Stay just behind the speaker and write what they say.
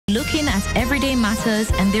Looking at everyday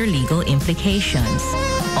matters and their legal implications.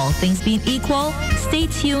 All things being equal, stay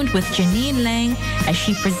tuned with Janene Laing as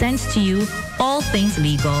she presents to you All Things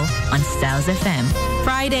Legal on Styles FM,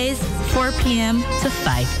 Fridays, 4 p.m. to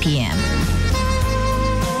 5 p.m.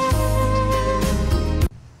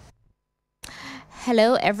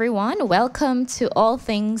 Hello, everyone. Welcome to All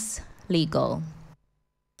Things Legal.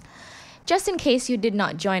 Just in case you did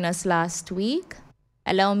not join us last week,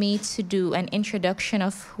 allow me to do an introduction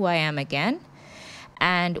of who I am again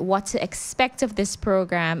and what to expect of this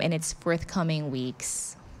program in its forthcoming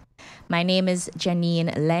weeks. My name is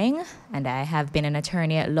Janene Laing, and I have been an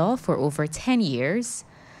attorney at law for over 10 years.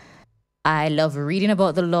 I love reading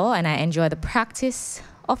about the law and I enjoy the practice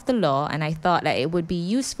of the law, and I thought that it would be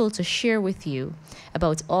useful to share with you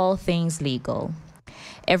about all things legal.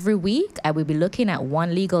 Every week, I will be looking at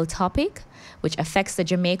one legal topic which affects the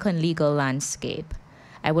Jamaican legal landscape.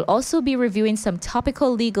 I will also be reviewing some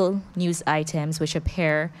topical legal news items which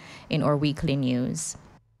appear in our weekly news.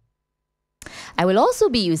 I will also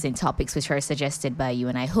be using topics which are suggested by you,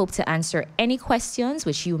 and I hope to answer any questions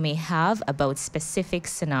which you may have about specific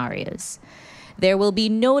scenarios. There will be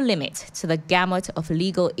no limit to the gamut of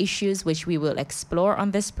legal issues which we will explore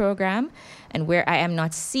on this program, and where I am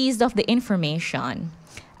not seized of the information,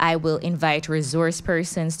 I will invite resource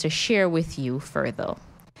persons to share with you further.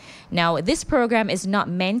 Now, this program is not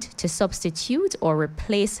meant to substitute or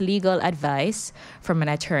replace legal advice from an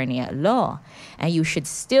attorney at law, and you should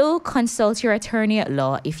still consult your attorney at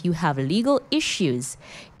law if you have legal issues,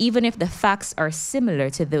 even if the facts are similar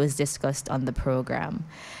to those discussed on the program.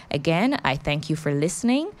 Again, I thank you for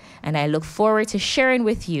listening, and I look forward to sharing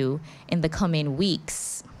with you in the coming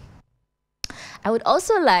weeks. I would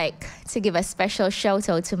also like to give a special shout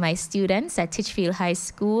out to my students at Titchfield High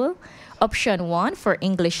School, Option 1 for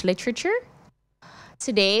English Literature.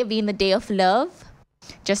 Today being the Day of Love,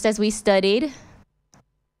 just as we studied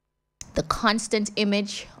the constant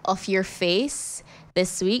image of your face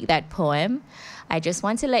this week, that poem, I just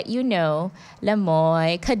want to let you know,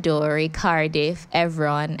 Lamoy, Kadori, Cardiff,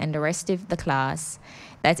 Evron, and the rest of the class,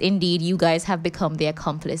 that indeed you guys have become the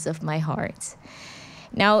accomplice of my heart.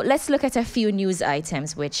 Now, let's look at a few news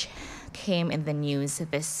items which came in the news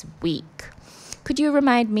this week. Could you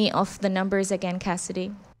remind me of the numbers again,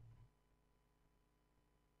 Cassidy?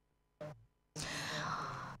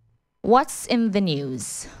 What's in the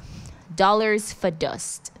news? Dollars for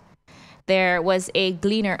dust. There was a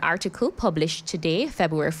Gleaner article published today,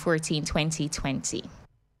 February 14, 2020.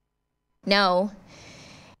 Now,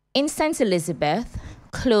 in St. Elizabeth,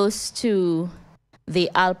 close to the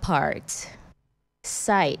Alpart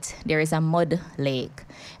site, there is a mud lake,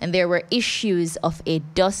 and there were issues of a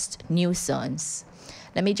dust nuisance.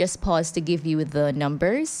 Let me just pause to give you the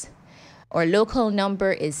numbers. Our local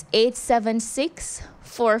number is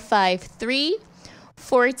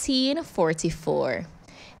 876-453-1444.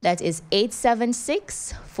 That is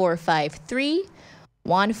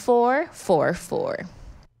 876-453-1444.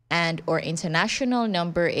 And our international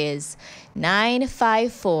number is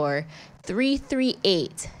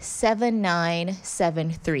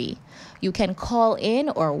 954-338-7973. You can call in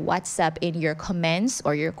or WhatsApp in your comments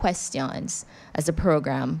or your questions as the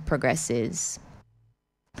program progresses.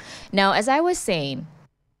 Now, as I was saying,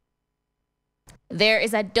 there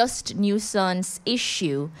is a dust nuisance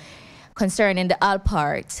issue concerning the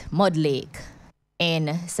Alpart Mud Lake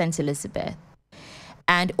in St. Elizabeth.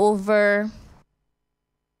 And over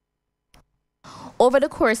the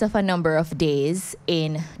course of a number of days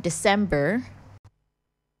in December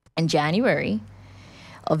and January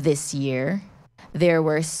of this year, there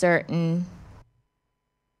were certain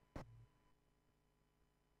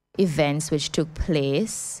events which took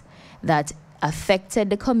place that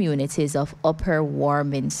affected the communities of Upper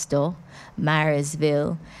Warminster,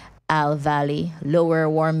 Maresville, Al Valley, Lower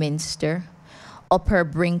Warminster, Upper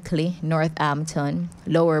Brinkley, Northampton,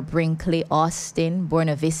 Lower Brinkley, Austin,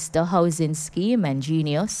 Buena Vista Housing Scheme, and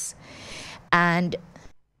Genius. And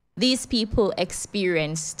these people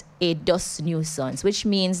experienced a dust nuisance, which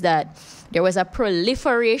means that there was a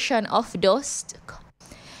proliferation of dust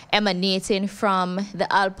emanating from the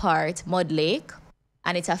Alpart Mud Lake,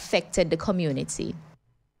 and it affected the community.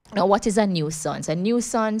 Now, what is a nuisance? A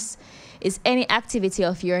nuisance is any activity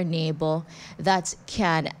of your neighbor that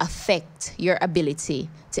can affect your ability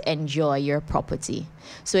to enjoy your property.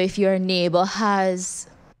 So if your neighbor has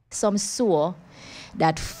some sewer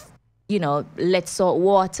that lets out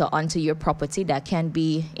water onto your property, that can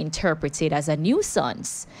be interpreted as a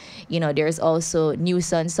nuisance. There's also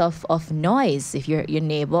nuisance of noise. If your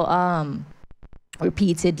neighbor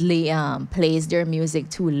repeatedly plays their music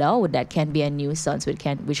too loud, that can be a nuisance,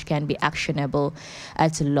 which can be actionable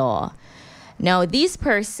at law. Now, these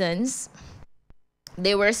persons,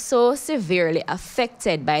 they were so severely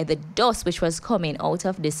affected by the dust which was coming out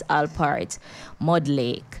of this Alpart mud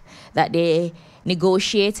lake that they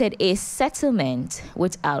negotiated a settlement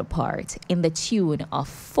with Alpart in the tune of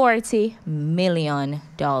 $40 million.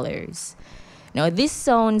 Now, this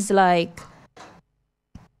sounds like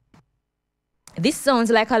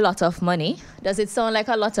a lot of money. Does it sound like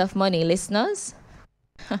a lot of money, listeners?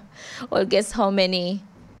 Well, guess how many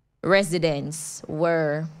residents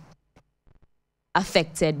were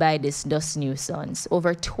affected by this dust nuisance?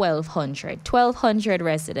 Over 1,200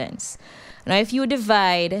 residents. Now, if you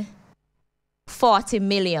divide 40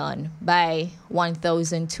 million by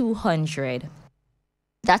 1,200,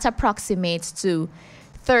 that approximates to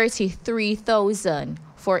 33,000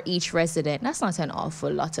 for each resident. That's not an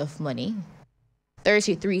awful lot of money.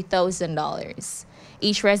 $33,000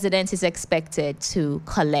 each resident is expected to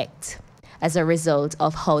collect as a result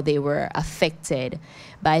of how they were affected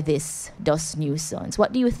by this dust nuisance.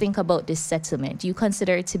 What do you think about this settlement? Do you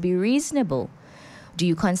consider it to be reasonable? Do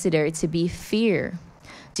you consider it to be fair?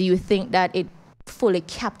 Do you think that it fully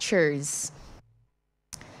captures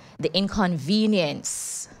the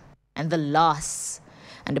inconvenience and the loss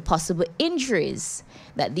and the possible injuries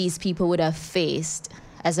that these people would have faced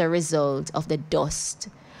as a result of the dust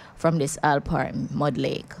from this Alpart mud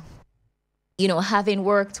lake? You know, having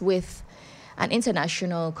worked with an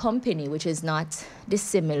international company which is not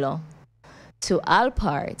dissimilar to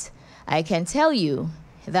Alpart, I can tell you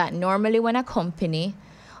that normally when a company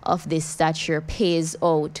of this stature pays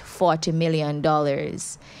out $40 million,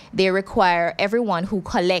 they require everyone who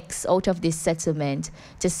collects out of this settlement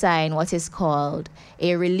to sign what is called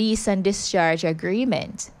a release and discharge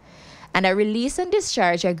agreement. And a release and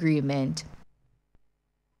discharge agreement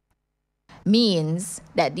means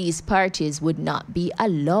that these parties would not be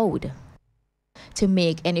allowed to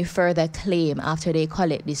make any further claim after they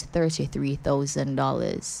collect this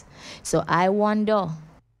 $33,000. So I wonder,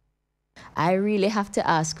 I really have to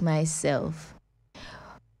ask myself,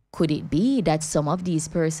 could it be that some of these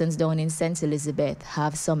persons down in St. Elizabeth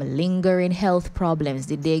have some lingering health problems?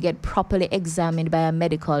 Did they get properly examined by a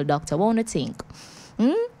medical doctor? Won't you think?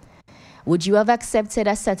 Would you have accepted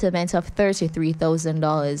a settlement of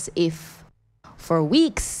 $33,000 if for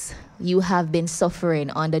weeks you have been suffering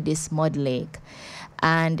under this mud lake?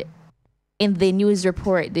 And in the news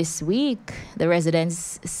report this week, the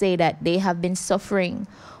residents say that they have been suffering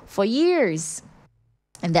for years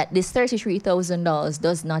and that this $33,000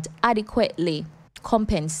 does not adequately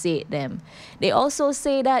compensate them. They also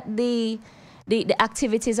say that the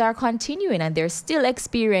activities are continuing and they're still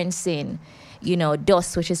experiencing, you know,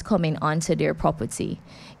 dust which is coming onto their property.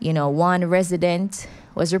 You know, one resident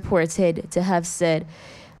was reported to have said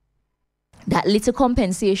that little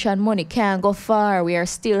compensation money can't go far. We are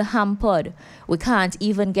still hampered. We can't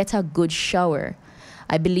even get a good shower.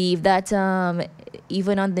 I believe that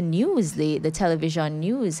even on the news, the television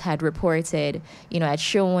news had reported, you know, had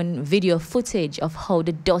shown video footage of how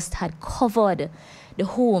the dust had covered the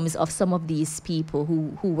homes of some of these people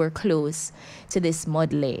who were close to this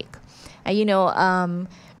mud lake. And, you know,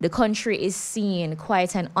 the country is seeing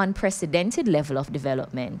quite an unprecedented level of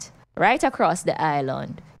development right across the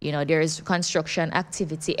island. You know, there's construction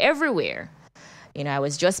activity everywhere. You know, I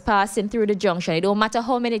was just passing through the junction. It don't matter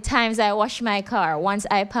how many times I wash my car. Once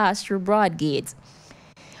I pass through Broadgate,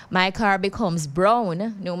 my car becomes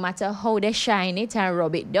brown. No matter how they shine it and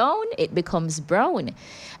rub it down, it becomes brown.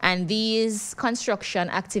 And these construction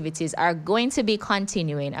activities are going to be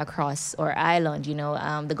continuing across our island. You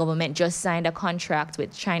know, the government just signed a contract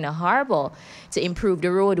with China Harbor to improve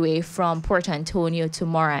the roadway from Port Antonio to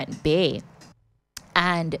Morant Bay.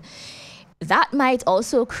 And that might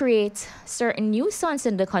also create certain nuisance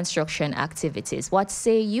in the construction activities. What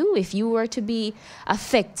say you if you were to be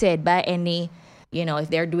affected by any, you know, if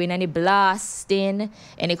they're doing any blasting,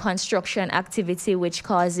 any construction activity which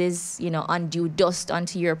causes, you know, undue dust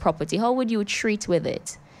onto your property? How would you treat with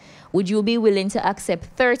it? Would you be willing to accept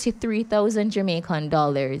 33,000 Jamaican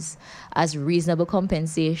dollars as reasonable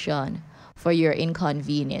compensation for your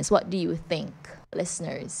inconvenience? What do you think,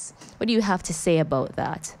 listeners? What do you have to say about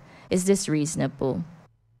that? Is this reasonable?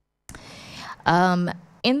 In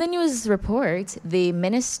the news report, the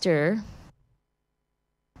Minister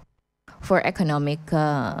for Economic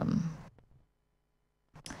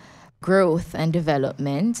Growth and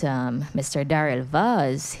Development, Mr. Darrell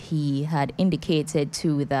Vaz, he had indicated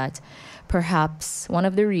too that perhaps one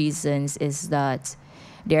of the reasons is that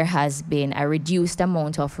there has been a reduced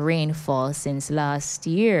amount of rainfall since last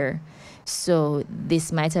year. So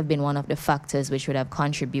this might have been one of the factors which would have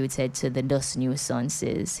contributed to the dust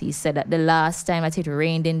nuisances. He said that the last time that it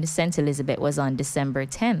rained in St. Elizabeth was on December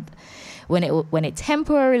 10th, when it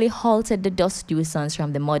temporarily halted the dust nuisance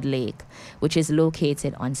from the Mud Lake, which is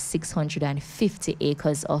located on 650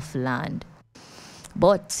 acres of land.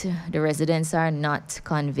 But the residents are not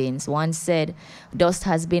convinced. One said, dust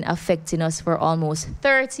has been affecting us for almost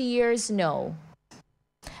 30 years now.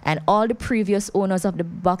 And all the previous owners of the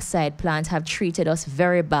bauxite plant have treated us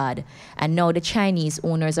very bad. And now the Chinese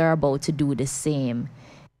owners are about to do the same,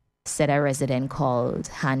 said a resident called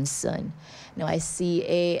Hanson. Now I see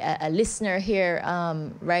a listener here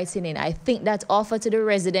writing in. I think that offer to the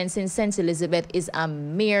residents in St. Elizabeth is a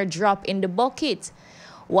mere drop in the bucket.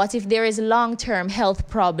 What if there is long-term health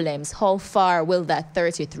problems? How far will that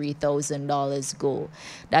 $33,000 go?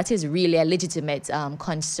 That is really a legitimate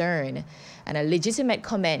concern and a legitimate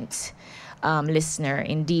comment, listener.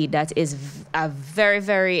 Indeed, that is a very,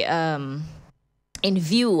 very, in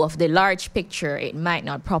view of the large picture, it might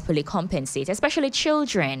not properly compensate, especially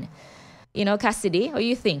children. You know, Cassidy, what do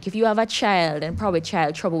you think? If you have a child and probably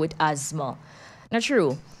child trouble with asthma, not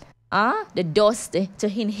true. The dust, to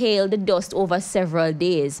inhale the dust over several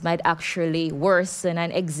days might actually worsen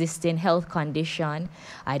an existing health condition.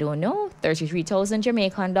 I don't know, 33,000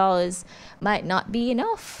 Jamaican dollars might not be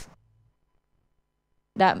enough.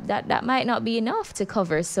 That might not be enough to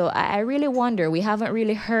cover. So I really wonder, we haven't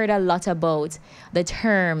really heard a lot about the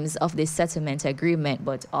terms of this settlement agreement,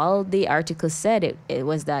 but all the article said it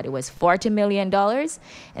was that it was $40 million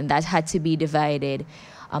and that had to be divided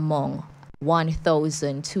among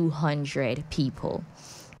 1,200 people.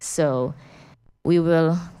 So we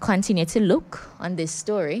will continue to look on this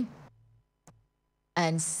story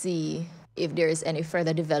and see if there is any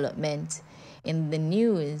further development in the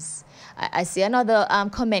news. I see another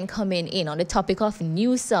comment coming in on the topic of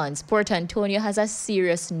nuisance. Port Antonio has a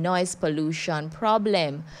serious noise pollution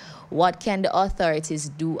problem. What can the authorities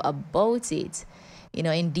do about it? You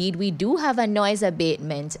know, indeed, we do have a Noise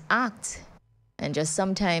Abatement Act, and just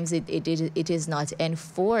sometimes it is not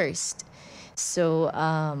enforced. So,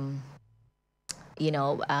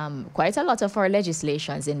 quite a lot of our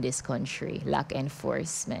legislations in this country lack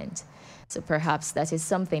enforcement. So perhaps that is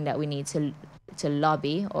something that we need to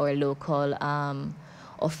lobby our local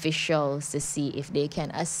officials to see if they can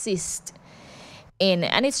assist in.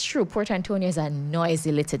 And it's true, Port Antonio is a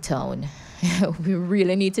noisy little town. We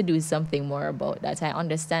really need to do something more about that. I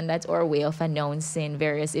understand that our way of announcing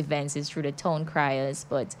various events is through the town criers,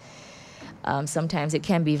 but sometimes it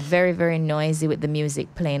can be very, very noisy with the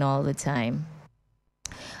music playing all the time.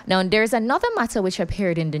 Now, there's another matter which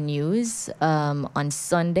appeared in the news on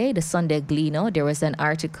Sunday, the Sunday Gleaner. There was an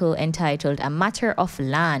article entitled "A Matter of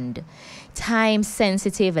Land,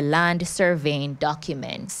 Time-Sensitive Land Surveying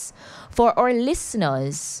Documents." For our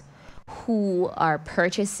listeners who are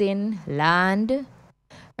purchasing land,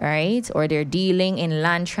 right, or they're dealing in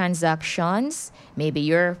land transactions, maybe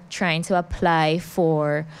you're trying to apply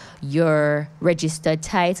for your registered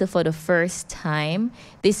title for the first time,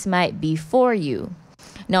 this might be for you.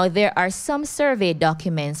 Now, there are some survey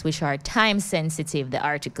documents which are time sensitive, the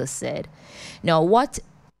article said. Now, what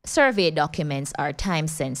survey documents are time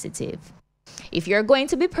sensitive? If you're going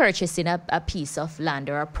to be purchasing a piece of land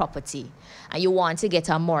or a property and you want to get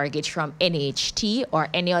a mortgage from NHT or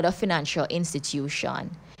any other financial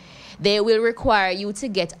institution, they will require you to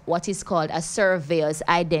get what is called a surveyor's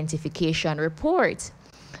identification report.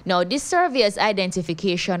 Now, this surveyor's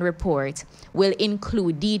identification report will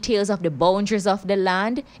include details of the boundaries of the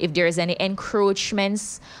land, if there is any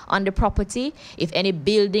encroachments on the property, if any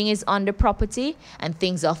building is on the property, and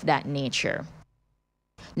things of that nature.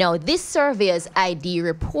 Now, this surveyor's ID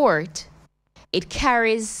report, it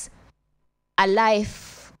carries a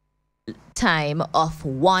lifetime of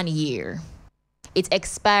 1 year. It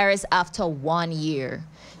expires after 1 year.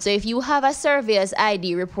 So if you have a surveyor's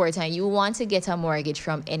ID report and you want to get a mortgage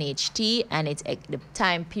from NHT and the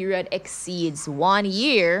time period exceeds 1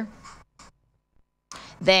 year,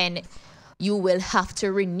 then you will have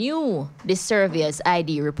to renew the surveyor's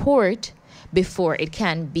ID report before it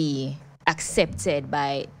can be accepted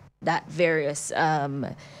by that various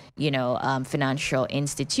financial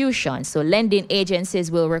institutions. So lending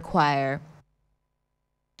agencies will require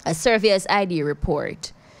a surveyor's ID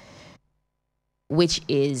report which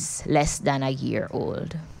is less than a year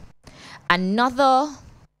old. Another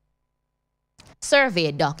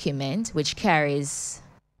survey document which carries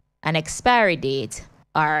an expiry date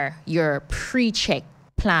are your pre-check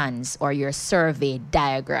plans or your survey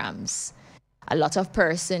diagrams. A lot of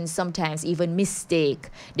persons sometimes even mistake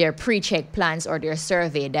their pre-check plans or their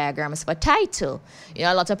survey diagrams for title. You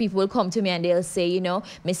know, a lot of people will come to me and they'll say, you know,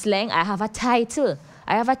 Miss Laing, I have a title.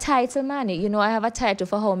 I have a title, man. You know, I have a title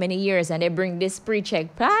for how many years? And they bring this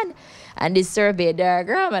pre-check plan and this survey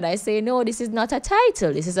diagram. And I say, no, this is not a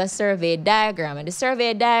title. This is a survey diagram. And the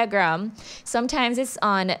survey diagram, sometimes it's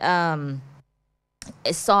on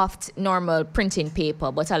a soft, normal printing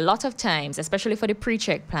paper. But a lot of times, especially for the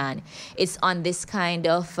pre-check plan, it's on this kind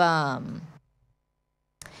of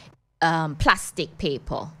plastic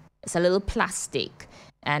paper. It's a little plastic.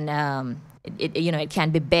 And, you know, it can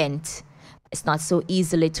be bent. It's not so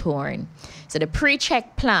easily torn. So the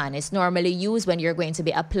pre-check plan is normally used when you're going to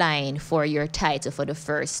be applying for your title for the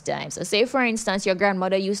first time. So say, for instance, your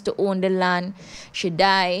grandmother used to own the land. She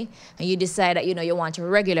died, and you decide that, you know, you want to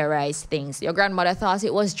regularize things. Your grandmother thought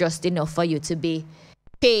it was just enough for you to be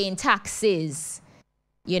paying taxes,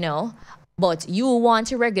 you know. But you want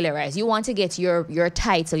to regularize. You want to get your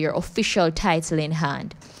title, your official title in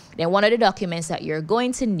hand. Then one of the documents that you're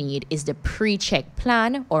going to need is the pre-check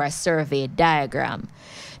plan or a survey diagram.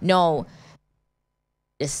 Now,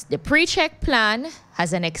 the pre-check plan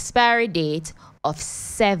has an expiry date of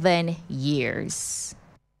 7 years.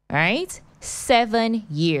 All right? 7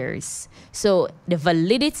 years. So the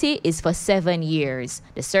validity is for 7 years.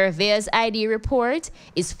 The surveyor's ID report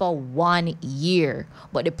is for 1 year.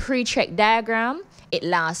 But the pre-check diagram, it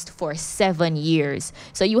lasts for 7 years.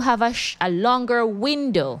 So you have a longer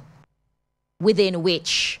window within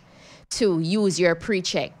which to use your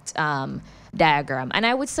pre-checked diagram. And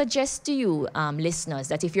I would suggest to you, listeners,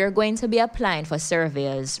 that if you're going to be applying for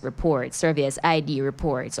surveyors reports, surveyors ID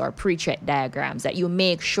reports, or pre-checked diagrams, that you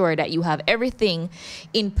make sure that you have everything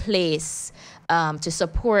in place to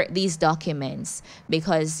support these documents,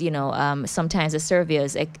 because, you know, sometimes the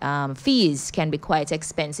surveyors fees can be quite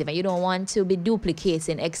expensive, and you don't want to be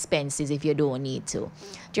duplicating expenses if you don't need to.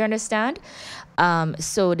 Do you understand?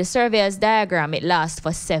 So the surveyor's diagram, it lasts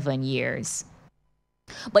for 7 years.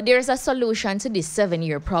 But there's a solution to this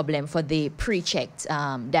 7-year problem for the pre-checked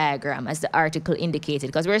diagram, as the article indicated,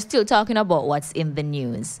 because we're still talking about what's in the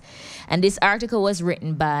news. And this article was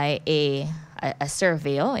written by a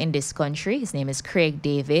surveyor in this country. His name is Craig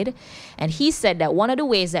David. And he said that one of the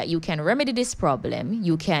ways that you can remedy this problem,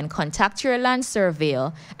 you can contact your land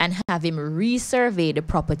surveyor and have him resurvey the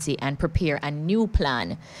property and prepare a new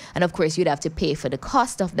plan. And of course, you'd have to pay for the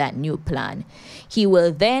cost of that new plan. He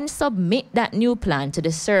will then submit that new plan to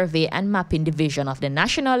the Survey and Mapping Division of the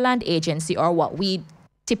National Land Agency, or what we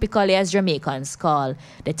typically as Jamaicans call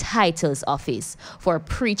the Titles Office, for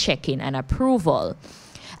pre-checking and approval.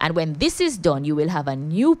 And when this is done, you will have a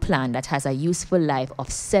new plan that has a useful life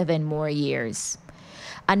of 7 more years.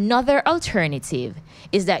 Another alternative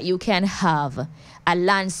is that you can have a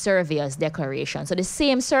land surveyor's declaration. So the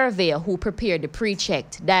same surveyor who prepared the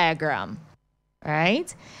pre-checked diagram,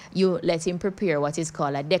 right? You let him prepare what is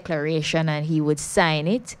called a declaration, and he would sign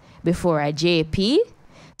it before a JP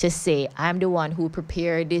to say, I'm the one who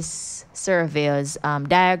prepared this surveyor's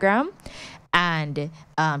diagram. And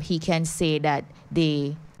he can say that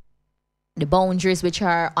the boundaries which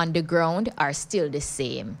are on the ground are still the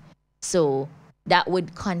same. So that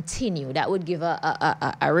would continue. That would give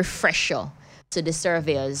a refresher to the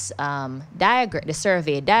surveyor's the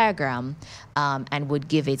survey diagram, and would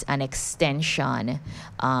give it an extension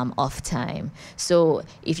of time. So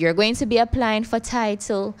if you're going to be applying for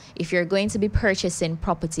title, if you're going to be purchasing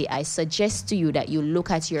property, I suggest to you that you look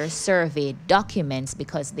at your survey documents,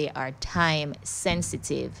 because they are time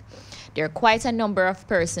sensitive. There are quite a number of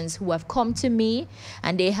persons who have come to me,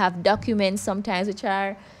 and they have documents sometimes which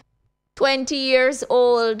are 20 years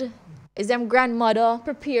old. Is them grandmother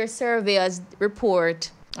prepare surveyor's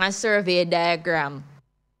report and survey diagram,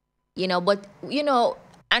 you know. But, you know,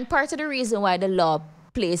 and part of the reason why the law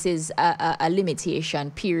places a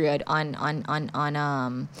limitation period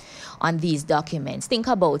on these documents, think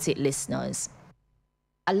about it, listeners.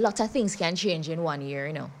 A lot of things can change in 1 year,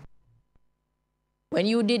 you know. When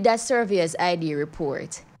you did that surveyor's ID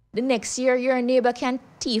report, the next year your neighbor can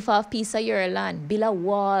thief off a piece of your land, build a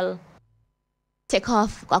wall, take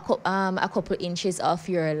off a couple inches off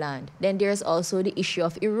your land. Then there's also the issue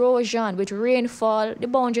of erosion. With rainfall, the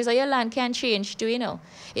boundaries of your land can change too, you know.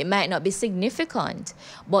 It might not be significant,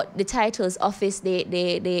 but the titles office,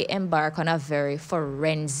 they embark on a very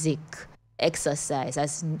forensic exercise,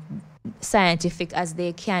 as scientific as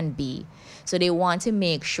they can be. So they want to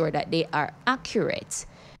make sure that they are accurate,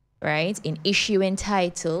 right, in issuing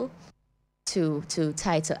title to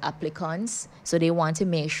title applicants. So they want to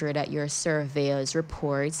make sure that your surveyor's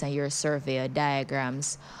reports and your surveyor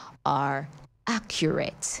diagrams are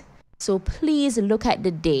accurate. So please look at the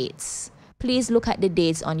dates. Please look at the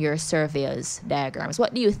dates on your surveyor's diagrams.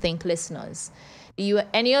 What do you think, listeners?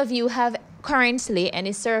 Any of you have currently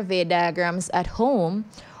any survey diagrams at home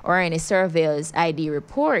or any surveyor's ID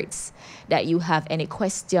reports that you have any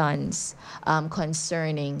questions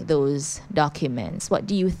concerning those documents? What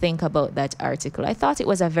do you think about that article? I thought it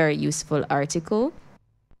was a very useful article,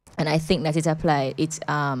 and I think that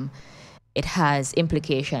it has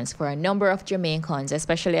implications for a number of Jamaicans,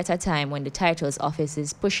 especially at a time when the titles office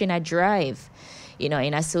is pushing a drive,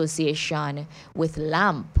 in association with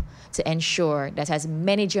LAMP, to ensure that as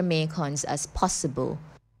many Jamaicans as possible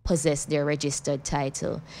possess their registered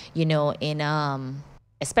title.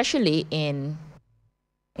 Especially in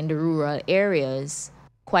the rural areas,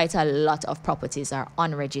 quite a lot of properties are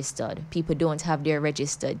unregistered. People don't have their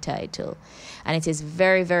registered title. And it is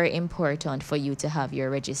very, very important for you to have your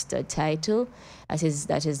registered title. That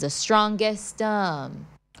is the strongest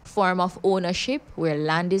form of ownership where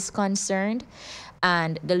land is concerned.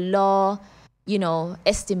 And the law,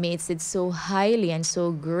 estimates it so highly and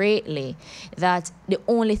so greatly that the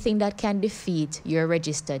only thing that can defeat your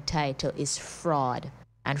registered title is fraud.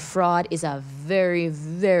 And fraud is a very,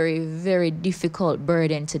 very, very difficult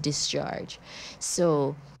burden to discharge.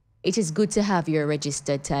 So it is good to have your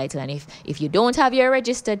registered title. And if you don't have your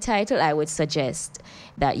registered title, I would suggest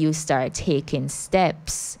that you start taking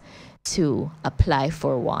steps to apply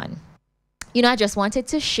for one. I just wanted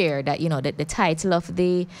to share that, that the title of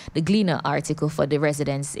the Gleaner article for the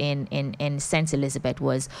residents in St. Elizabeth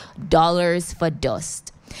was Dollars for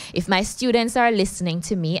Dust. If my students are listening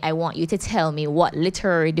to me, I want you to tell me what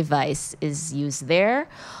literary device is used there.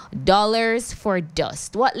 Dollars for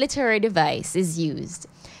dust. What literary device is used?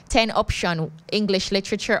 10 option, English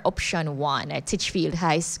literature option 1 at Titchfield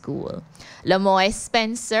High School. Lamoy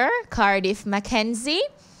Spencer, Cardiff Mackenzie.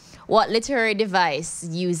 What literary device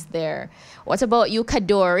used there? What about you,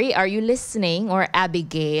 Kadori? Are you listening? Or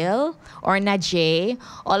Abigail? Or Najee?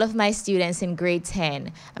 All of my students in grade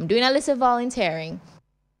 10. I'm doing a little volunteering.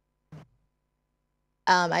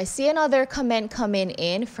 I see another comment coming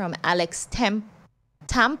in from Alex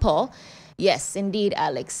Tampo. Yes, indeed,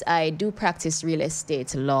 Alex. I do practice real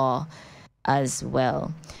estate law as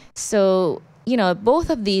well. So, both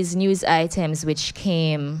of these news items which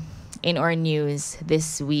came in our news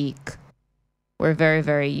this week were very,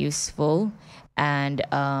 very useful, and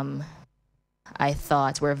I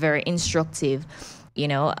thought were very instructive.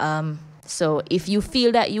 So if you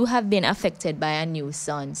feel that you have been affected by a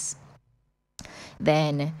nuisance,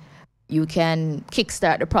 then you can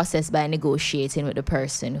kickstart the process by negotiating with the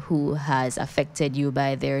person who has affected you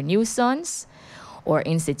by their nuisance, or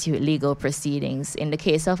institute legal proceedings. In the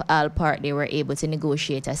case of Alpart, they were able to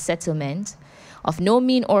negotiate a settlement of no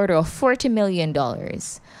mean order of $40 million,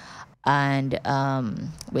 and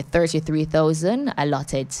with $33,000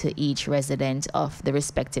 allotted to each resident of the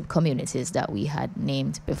respective communities that we had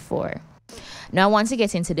named before. Now, I want to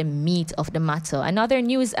get into the meat of the matter. Another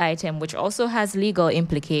news item which also has legal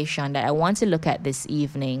implication that I want to look at this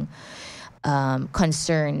evening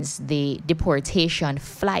concerns the deportation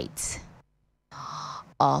flight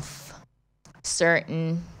of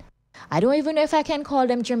certain, I don't even know if I can call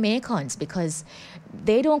them Jamaicans, because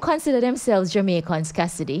they don't consider themselves Jamaicans,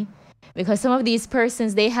 Cassidy, because some of these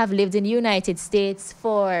persons, they have lived in the United States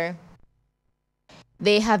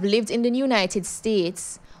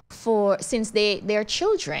since they're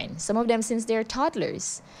children, some of them since they're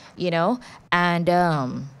toddlers,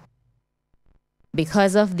 and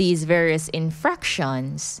because of these various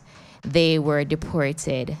infractions, they were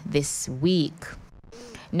deported this week.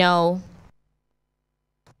 Now,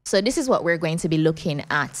 so this is what we're going to be looking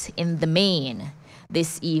at in the main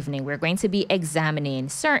this evening. We're going to be examining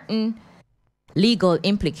certain legal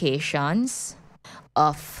implications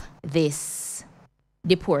of this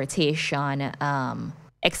deportation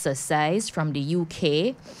exercise from the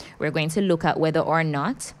UK. We're going to look at whether or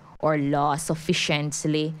not our law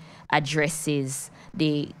sufficiently addresses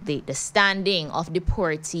the standing of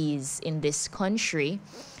deportees in this country.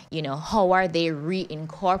 How are they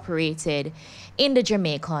reincorporated in the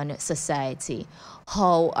Jamaican society?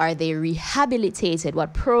 How are they rehabilitated?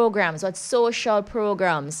 What programs, what social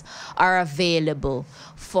programs are available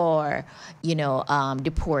for,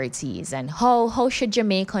 deportees? And how should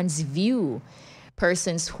Jamaicans view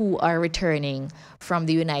persons who are returning from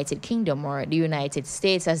the United Kingdom or the United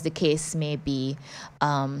States, as the case may be,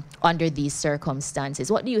 under these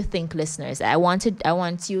circumstances? What do you think, listeners? I want to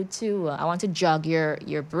jog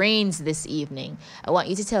your brains this evening. I want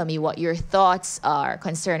you to tell me what your thoughts are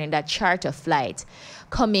concerning that charter flight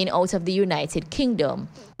coming out of the United Kingdom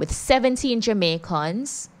with 17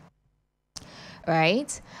 Jamaicans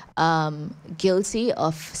right? Guilty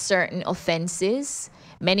of certain offenses,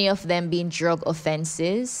 many of them being drug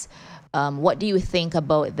offenses. What do you think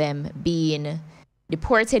about them being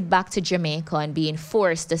deported back to Jamaica and being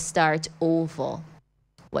forced to start over?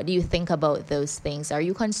 What do you think about those things? Are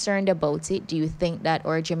you concerned about it? Do you think that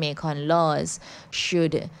our Jamaican laws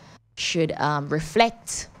should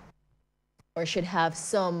reflect or should have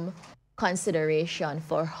some consideration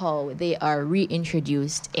for how they are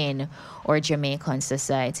reintroduced in our Jamaican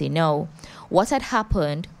society? No, what had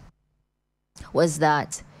happened was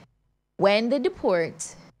that when they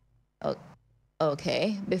deport,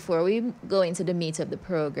 okay, before we go into the meat of the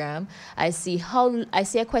program, I see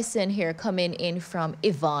a question here coming in from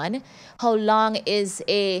Yvonne. How long is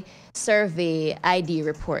a survey ID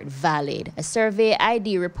report valid? A survey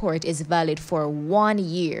ID report is valid for 1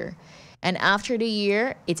 year. And after the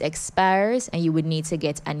year, it expires and you would need to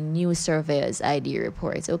get a new surveyor's ID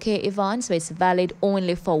report. Okay, Yvonne? So it's valid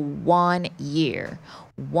only for 1 year.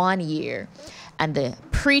 1 year. And the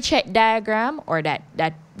pre-check diagram, or that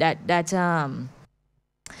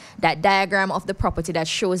diagram of the property that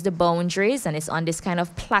shows the boundaries, and it's on this kind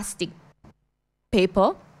of plastic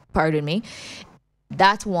paper, pardon me,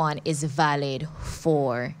 that one is valid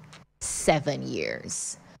for 7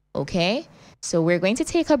 years. Okay? So we're going to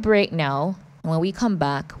take a break now. When we come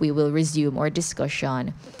back, we will resume our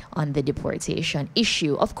discussion on the deportation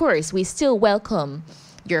issue. Of course, we still welcome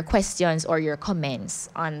your questions or your comments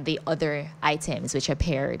on the other items which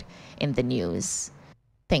appeared in the news.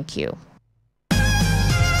 Thank you.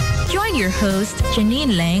 Join your host,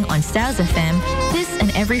 Janene Laing, on Styles FM this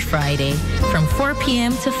and every Friday from 4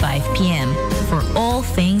 p.m. to 5 p.m. for all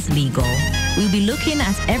things legal. We'll be looking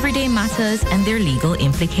at everyday matters and their legal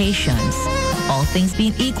implications. All things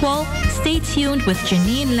being equal, stay tuned with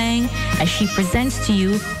Janene Laing as she presents to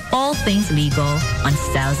you all things legal on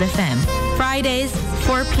Styles FM. Fridays,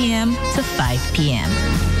 4 p.m. to 5 p.m.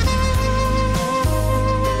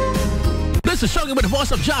 This is Shuggy with the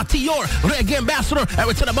voice of Jati, your reggae ambassador, and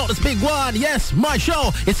we're talking about this big one. Yes, my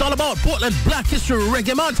show. It's all about Portland Black History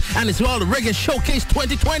Reggae Month, and it's called the Reggae Showcase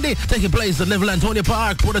 2020, taking place at Neville Antonia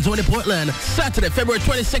Park, Port Antonio, Portland. Saturday, February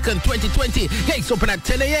 22nd, 2020. Gates open at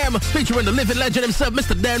 10 a.m. Featuring the living legend himself,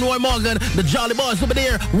 Mr. Dan Roy Morgan, the Jolly Boys will be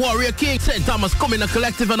there, Warrior King, St. Thomas Coming, a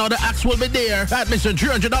collective, and other acts will be there. Admission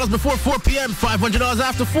 $300 before 4 p.m., $500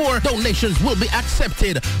 after 4. Donations will be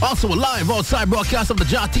accepted. Also, a live outside broadcast of the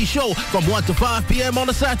Jati Show from 1 to 5 p.m. on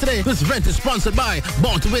a Saturday. This event is sponsored by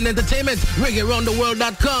Born to Win Entertainment,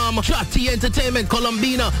 ReggaeRoundTheWorld.com, Jati Entertainment,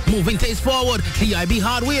 Columbina, Moving Taste Forward, DIB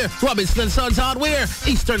Hardware, Robinson Sons Hardware,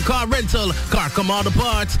 Eastern Car Rental, Carcom Auto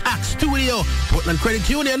Parts, Axe Studio, Portland Credit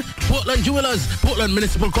Union, Portland Jewelers, Portland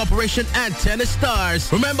Municipal Corporation, and Tennis Stars.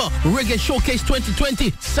 Remember, Reggae Showcase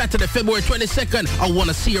 2020, Saturday, February 22nd. I want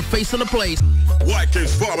to see your face on the place. White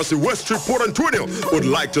Caves Pharmacy, West Street, Port Antonio would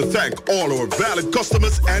like to thank all our valued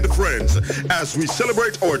customers and friends as we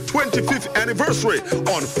celebrate our 25th anniversary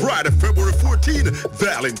on Friday, February 14,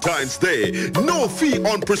 Valentine's Day. No fee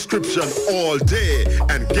on prescription all day.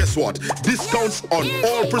 And guess what? Discounts on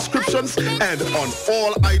all prescriptions and on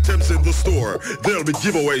all items in the store. There'll be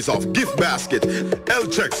giveaways of gift basket,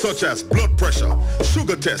 health checks such as blood pressure,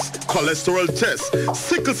 sugar test, cholesterol test,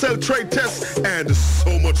 sickle cell trait test, and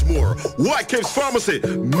so much more. White Caves Pharmacy,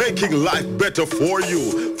 making life better for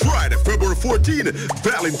you. Friday, February 14,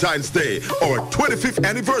 Valentine's Day, our 25th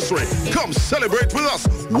anniversary. Come celebrate with us.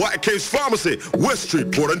 White Caves Pharmacy, West Street,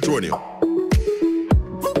 Port Antonio.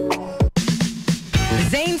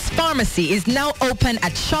 Zane's Pharmacy is now open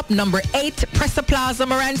at shop number 8, Presa Plaza,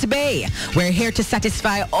 Morant Bay. We're here to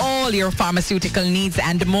satisfy all your pharmaceutical needs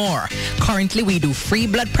and more. Currently, we do free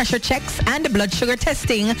blood pressure checks and blood sugar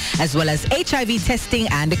testing, as well as HIV testing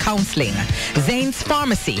and counseling. Zane's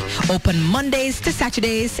Pharmacy, open Mondays to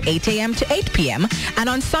Saturdays, 8 a.m. to 8 p.m., and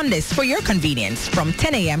on Sundays for your convenience from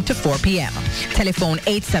 10 a.m. to 4 p.m. Telephone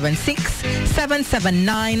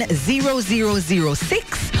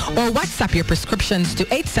 876-779-0006 or WhatsApp your prescriptions to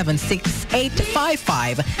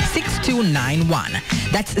 876-855-6291.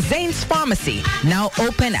 That's Zane's Pharmacy, now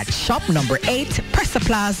open at shop number 8, Presa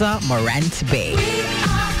Plaza, Morant Bay.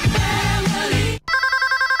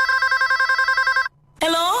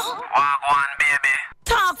 Hello? Wagwan, baby.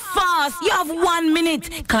 Talk fast. You have 1 minute.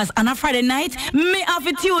 Because on a Friday night, me have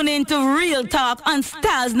to tune in to Real Talk on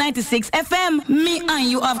Styles 96 FM. Me and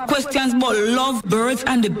you have questions about love, birds,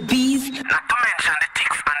 and the bees. Not to mention the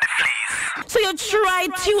ticks and the fleas. So you try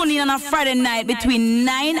tuning in on a Friday night between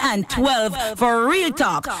 9 and 12 for Real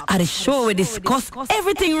Talk. At the show we discuss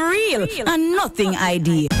everything real and nothing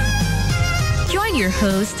ideal. Join your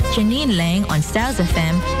host, Janene Laing, on Styles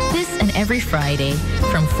FM this and every Friday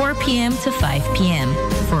from 4 p.m. to 5 p.m.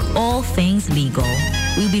 for all things legal.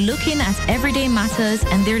 We'll be looking at everyday matters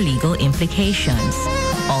and their legal implications.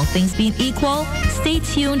 All things being equal, stay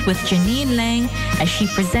tuned with Janene Laing as she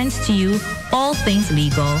presents to you all things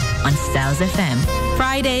legal on Styles FM.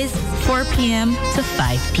 Fridays, 4 p.m. to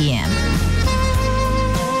 5 p.m.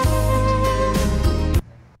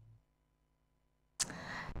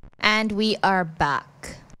 And we are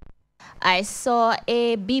back. I saw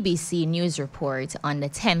a BBC news report on the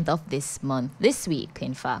 10th of this week,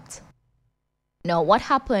 in fact. Now, what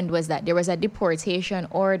happened was that there was a deportation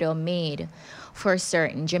order made for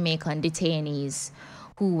certain Jamaican detainees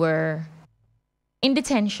who were in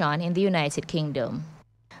detention in the United Kingdom.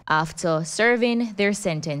 After serving their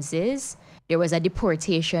sentences, there was a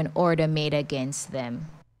deportation order made against them.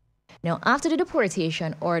 Now, after the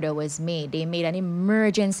deportation order was made, they made an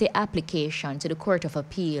emergency application to the Court of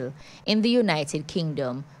Appeal in the United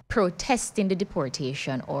Kingdom protesting the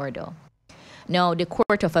deportation order. Now, the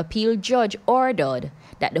Court of Appeal judge ordered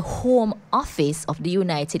that the Home Office of the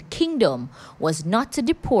United Kingdom was not to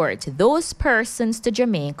deport those persons to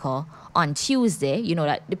Jamaica on Tuesday. You know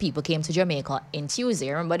that the people came to Jamaica in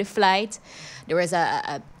Tuesday. Remember the flight? There was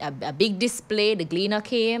a big display. The Gleaner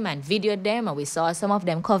came and videoed them, and we saw some of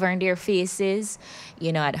them covering their faces,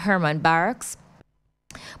 at Herman Barracks.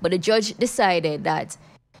 But the judge decided that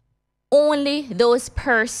only those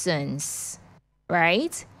persons,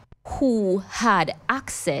 right, who had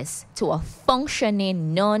access to a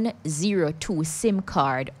functioning non-02 SIM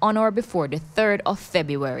card on or before the 3rd of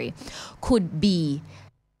February could be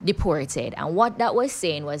deported. And what that was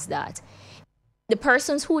saying was that the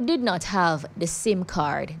persons who did not have the SIM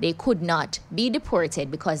card, they could not be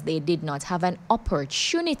deported because they did not have an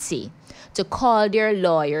opportunity to call their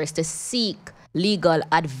lawyers to seek legal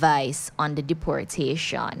advice on the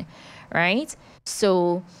deportation, right?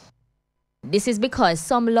 So this is because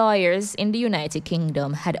some lawyers in the United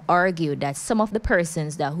Kingdom had argued that some of the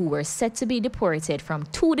persons who were set to be deported from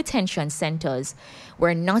 2 detention centers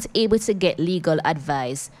were not able to get legal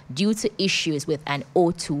advice due to issues with an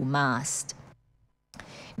O2 mast.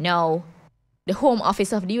 Now, the Home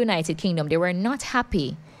Office of the United Kingdom, they were not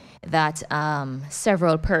happy that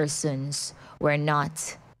several persons were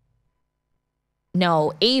not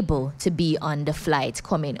now able to be on the flight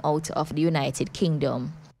coming out of the United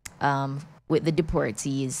Kingdom with the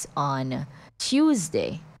deportees on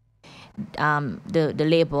Tuesday.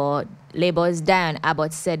 The Labour's Diane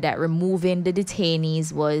Abbott said that removing the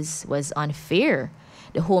detainees was unfair.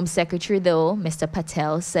 The Home Secretary, though, Mr.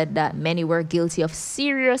 Patel, said that many were guilty of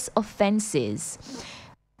serious offences.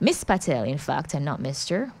 Miss Patel, in fact, and not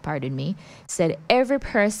Mr., pardon me, said every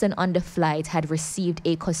person on the flight had received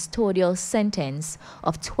a custodial sentence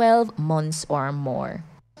of 12 months or more.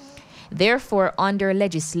 Therefore, under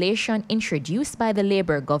legislation introduced by the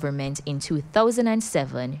Labour government in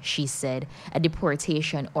 2007, she said, a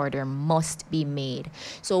deportation order must be made.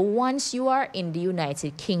 So once you are in the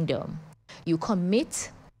United Kingdom, you commit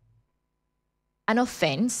an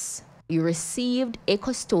offense, you received a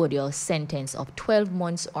custodial sentence of 12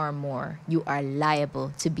 months or more, you are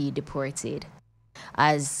liable to be deported.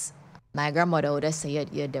 As my grandmother would say,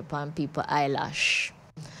 you're upon people eyelash.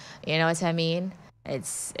 You know what I mean?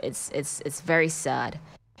 It's very sad.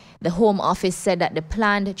 The Home Office said that the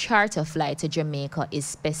planned charter flight to Jamaica is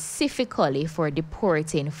specifically for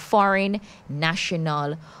deporting foreign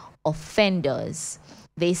national offenders.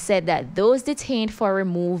 They said that those detained for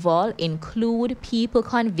removal include people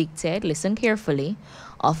convicted, listen carefully,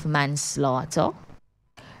 of manslaughter,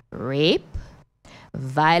 rape,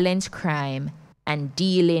 violent crime, and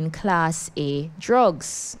dealing Class A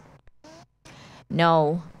drugs.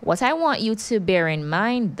 Now, what I want you to bear in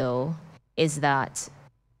mind, though, is that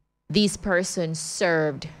these persons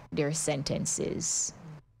served their sentences,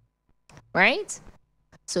 right?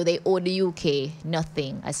 So they owe the UK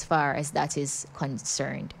nothing as far as that is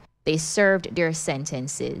concerned. They served their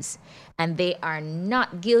sentences, and they are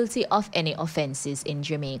not guilty of any offenses in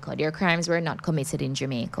Jamaica. Their crimes were not committed in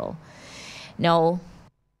Jamaica. Now,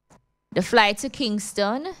 the flight to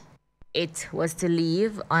Kingston, it was to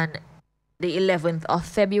leave on the 11th of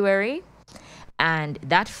February, and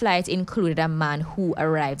that flight included a man who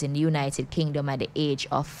arrived in the United Kingdom at the age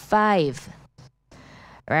of 5,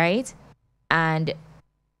 right? And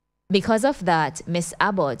because of that, Miss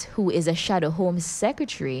Abbott, who is a shadow Home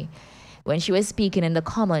Secretary, when she was speaking in the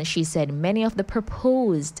Commons, she said many of the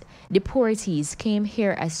proposed deportees came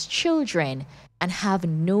here as children and have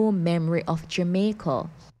no memory of Jamaica.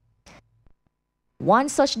 One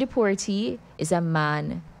such deportee is a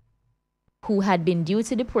man who had been due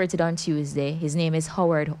to deported on Tuesday. His name is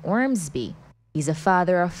Howard Ormsby. He's a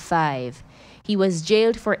father of 5. He was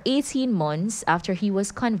jailed for 18 months after he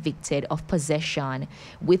was convicted of possession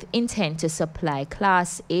with intent to supply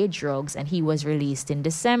Class A drugs, and he was released in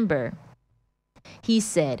December. He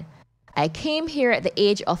said, I came here at the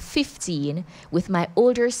age of 15 with my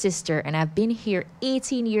older sister, and I've been here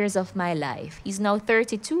 18 years of my life. He's now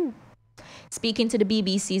 32. Speaking to the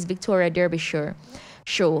BBC's Victoria Derbyshire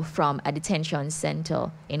show from a detention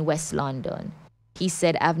center in West London, he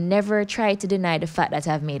said, I've never tried to deny the fact that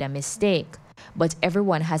I've made a mistake, but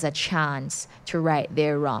everyone has a chance to right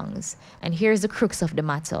their wrongs. And here's the crux of the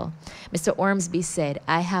matter. Mr. Ormsby said,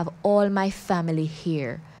 I have all my family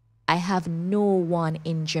here. I have no one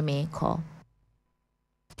in Jamaica.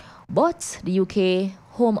 But the UK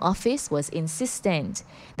Home Office was insistent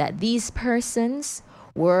that these persons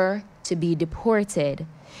were to be deported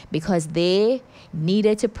because they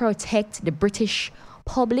needed to protect the British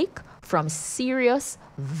public from serious,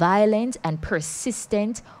 violent, and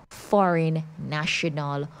persistent foreign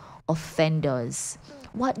national offenders.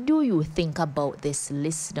 What do you think about this,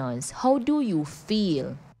 listeners? How do you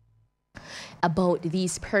feel about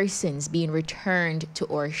these persons being returned to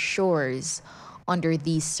our shores under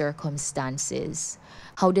these circumstances?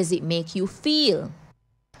 How does it make you feel?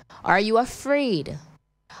 Are you afraid?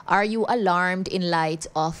 Are you alarmed in light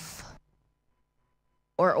of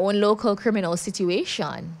our own local criminal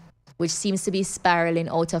situation, which seems to be spiraling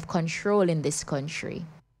out of control in this country?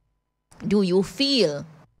 Do you feel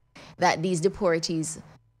that these deportees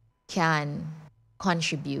can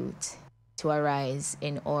contribute to a rise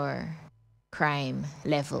in our crime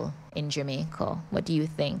level in Jamaica? What do you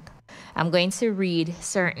think? I'm going to read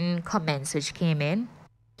certain comments which came in.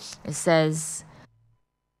 It says,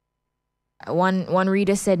 one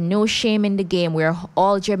reader said, no shame in the game. We're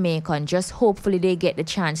all Jamaican. Just hopefully they get the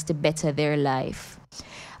chance to better their life.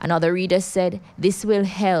 Another reader said, this will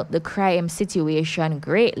help the crime situation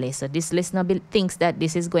greatly. So this listener thinks that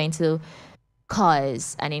this is going to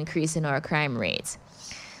cause an increase in our crime rate.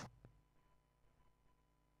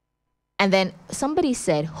 And then somebody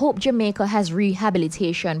said, hope Jamaica has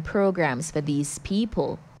rehabilitation programs for these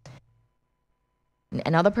people.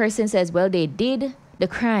 Another person says, well, they did the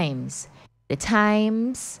crimes. The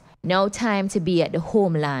times, now time to be at the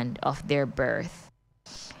homeland of their birth.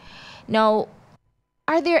 Now,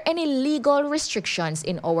 are there any legal restrictions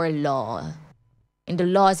in our law, in the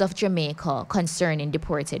laws of Jamaica concerning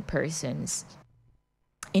deported persons?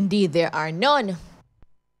 Indeed, there are none.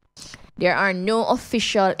 There are no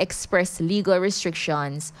official express legal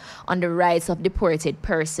restrictions on the rights of deported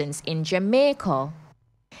persons in Jamaica.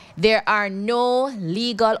 There are no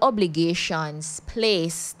legal obligations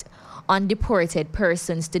placed on deported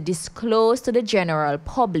persons to disclose to the general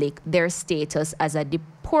public their status as a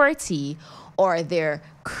deportee or their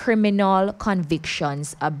criminal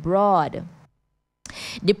convictions abroad.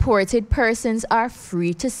 Deported persons are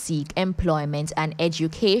free to seek employment and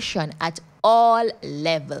education at all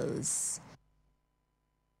levels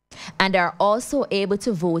and are also able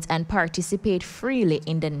to vote and participate freely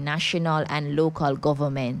in the national and local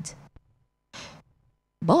government.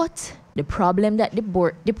 But the problem that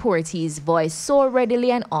deportees voice so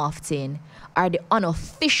readily and often are the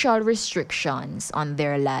unofficial restrictions on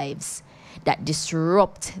their lives that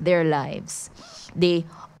disrupt their lives. The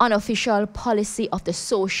unofficial policy of the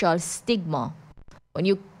social stigma. When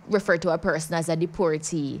you refer to a person as a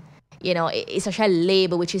deportee, you know, it's such a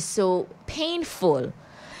label which is so painful.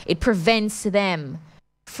 It prevents them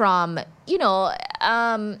from,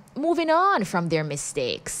 moving on from their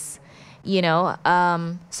mistakes.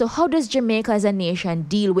 So how does Jamaica as a nation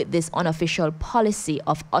deal with this unofficial policy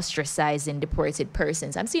of ostracizing deported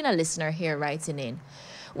persons? I'm seeing a listener here writing in.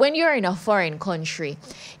 When you're in a foreign country,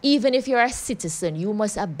 even if you're a citizen, you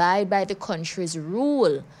must abide by the country's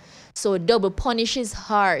rule. So double punish is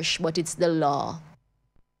harsh, but it's the law.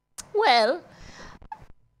 Well,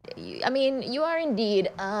 I mean, you are indeed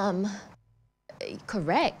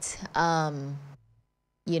correct.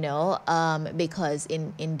 Because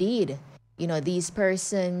indeed, these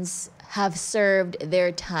persons have served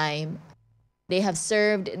their time. They have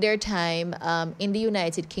served their time in the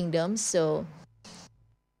United Kingdom. So,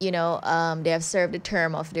 they have served the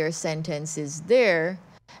term of their sentences there.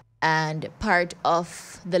 And part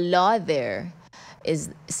of the law there is,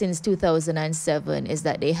 since 2007, is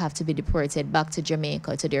that they have to be deported back to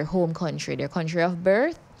Jamaica, to their home country, their country of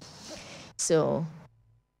birth. So,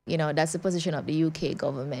 that's the position of the UK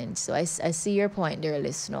government. So I see your point there,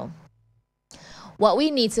 listener. what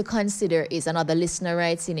we need to consider is, another listener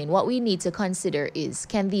writing in, what we need to consider is,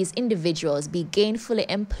 can these individuals be gainfully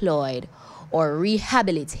employed or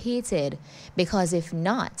rehabilitated? Because if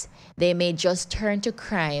not, they may just turn to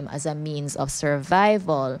crime as a means of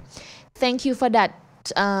survival. Thank you for that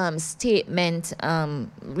statement,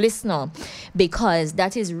 listener, because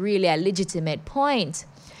that is really a legitimate point.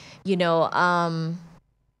 You know,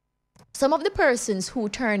 some of the persons who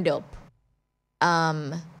turned up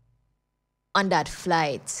on that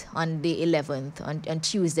flight on the 11th, on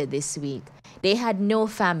Tuesday this week, they had no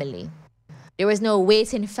family. There was no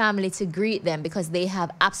waiting family to greet them because they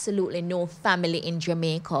have absolutely no family in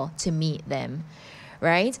Jamaica to meet them,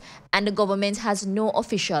 right? And the government has no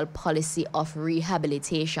official policy of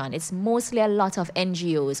rehabilitation. It's mostly a lot of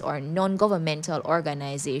NGOs or non-governmental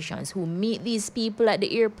organizations who meet these people at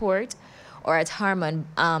the airport or at Herman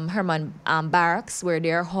Barracks, where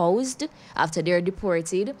they're housed after they're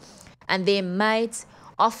deported. And they might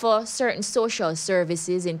offer certain social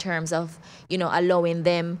services in terms of, you know, allowing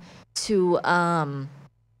them to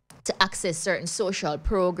access certain social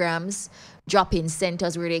programs, drop-in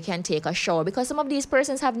centers where they can take a shower, because some of these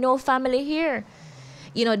persons have no family here.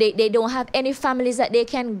 You know, they don't have any families that they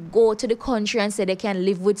can go to the country and say they can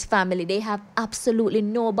live with family. They have absolutely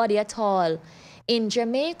nobody at all in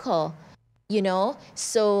Jamaica. You know,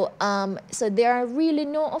 so there are really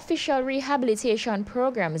no official rehabilitation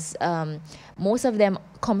programs. Most of them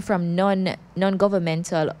come from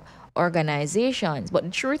non-governmental organizations. But the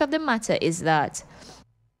truth of the matter is that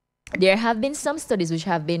there have been some studies which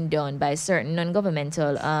have been done by certain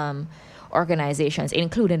non-governmental organizations,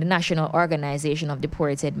 including the National Organization of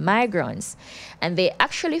Deported Migrants, and they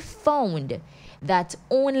actually found that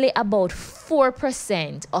only about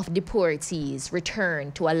 4% of deportees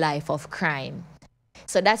return to a life of crime.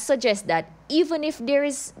 So that suggests that even if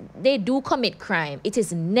they do commit crime, it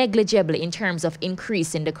is negligible in terms of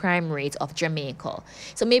increasing the crime rate of Jamaica.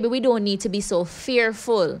 So maybe we don't need to be so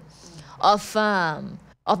fearful of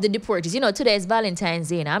the deportees. You know, today is Valentine's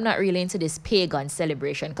Day, and I'm not really into this pagan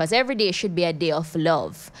celebration because every day should be a day of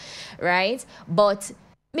love, right? But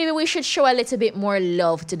maybe we should show a little bit more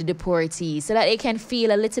love to the deportees so that they can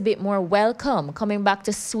feel a little bit more welcome coming back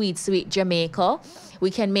to sweet, sweet Jamaica.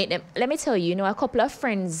 We can make them, let me tell you, you know, a couple of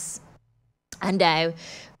friends and I,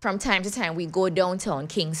 from time to time, we go downtown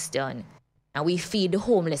Kingston and we feed the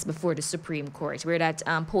homeless before the Supreme Court, where that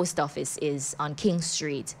post office is on King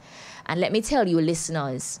Street. And let me tell you,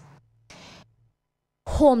 listeners,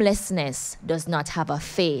 homelessness does not have a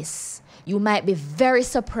face. You might be very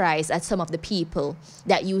surprised at some of the people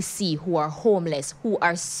that you see who are homeless, who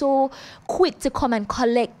are so quick to come and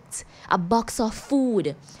collect a box of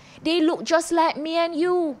food. They look just like me and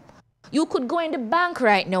you. You could go in the bank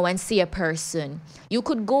right now and see a person. You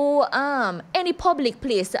could go any public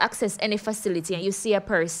place to access any facility and you see a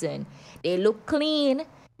person. They look clean.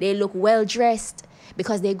 They look well dressed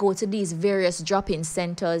because they go to these various drop-in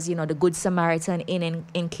centers, you know, the Good Samaritan Inn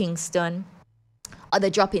in Kingston. Other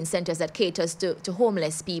drop-in centers that caters to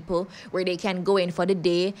homeless people, where they can go in for the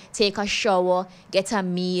day, take a shower, get a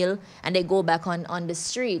meal, and they go back on the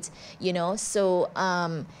street, you know. So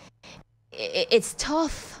it's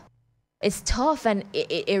tough. It's tough, and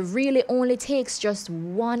it really only takes just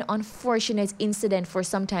one unfortunate incident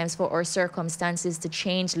sometimes for our circumstances to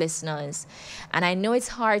change, listeners. And I know it's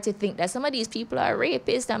hard to think that some of these people are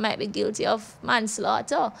rapists that might be guilty of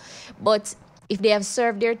manslaughter, but if they have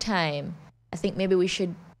served their time, I think maybe we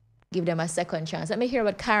should give them a second chance. Let me hear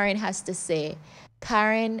what Karen has to say.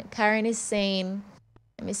 Karen is saying,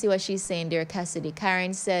 let me see what she's saying there, Cassidy.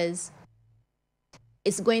 Karen says,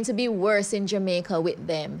 it's going to be worse in Jamaica with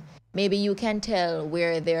them. Maybe you can tell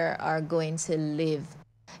where they are going to live.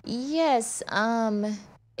 Yes,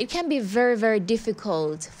 it can be very, very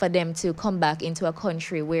difficult for them to come back into a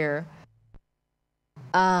country where,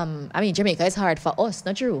 Jamaica is hard for us,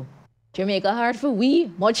 not true? Jamaica hard for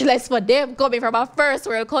we, much less for them coming from a first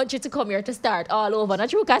world country to come here to start all over. Not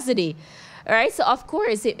true, Cassidy? All right, so of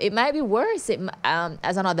course, it might be worse.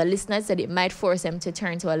 As another listener said, it might force them to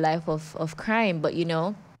turn to a life of crime. But, you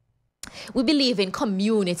know, we believe in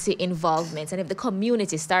community involvement. And if the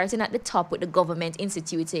community, starting at the top with the government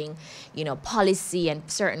instituting, you know, policy and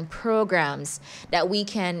certain programs that we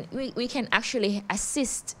can actually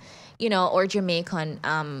assist, you know, or Jamaican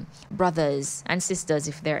brothers and sisters,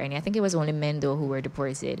 if there are any. I think it was only men, though, who were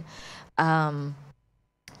deported.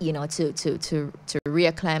 to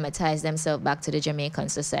reacclimatize themselves back to the Jamaican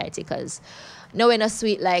society, because knowing a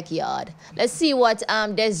sweet like yard. Let's see what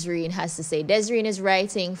Desreen has to say. Desreen is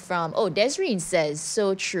writing from, Desreen says,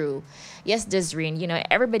 so true. Yes, Desreen,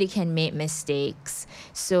 everybody can make mistakes.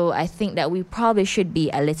 So I think that we probably should be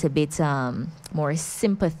a little bit more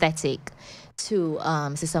sympathetic to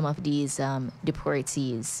some of these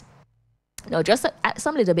deportees. No, just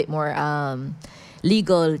some little bit more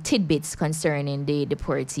legal tidbits concerning the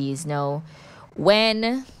deportees. Now,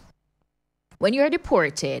 when you're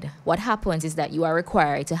deported, what happens is that you are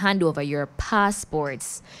required to hand over your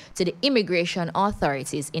passports to the immigration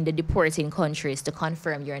authorities in the deporting countries to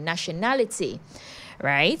confirm your nationality,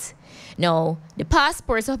 right? Now, the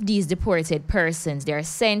passports of these deported persons, they are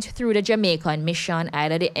sent through the Jamaican mission,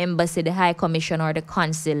 either the embassy, the high commission, or the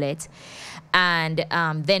consulate. And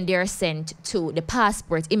then they're sent to the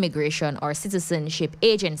Passport Immigration or Citizenship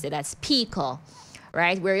Agency, that's PICO,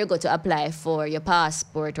 right, where you go to apply for your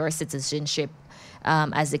passport or citizenship,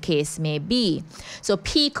 as the case may be. So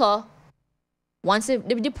PICO, once the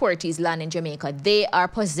deportees land in Jamaica, they are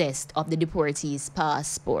possessed of the deportees'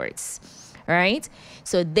 passports, right?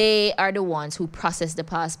 So they are the ones who process the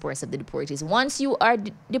passports of the deportees. Once you are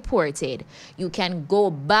deported, you can go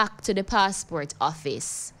back to the passport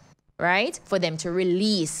office, right, for them to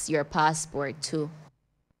release your passport to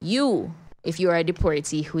you. If you are a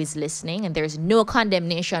deportee who is listening, and there's no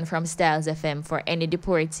condemnation from Styles FM for any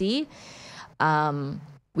deportee,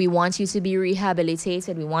 we want you to be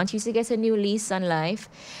rehabilitated. We want you to get a new lease on life,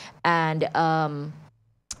 and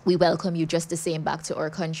we welcome you just the same back to our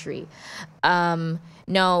country.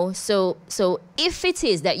 No, so if it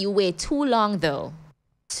is that you wait too long though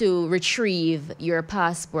to retrieve your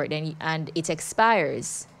passport and it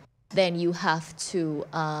expires, then you have to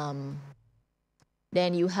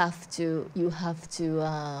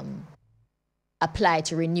apply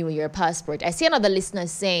to renew your passport. I see another listener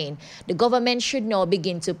saying the government should now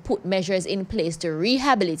begin to put measures in place to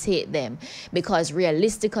rehabilitate them, because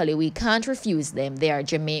realistically we can't refuse them. They are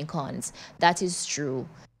Jamaicans. That is true.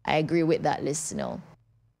 I agree with that listener.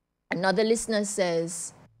 Another listener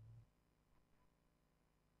says,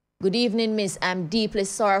 good evening, miss. I'm deeply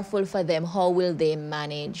sorrowful for them. How will they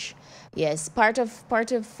manage? Yes, part of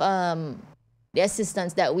the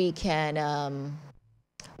assistance that we can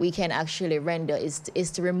actually render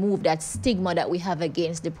is to remove that stigma that we have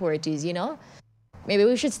against deportees. Maybe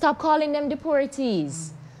we should stop calling them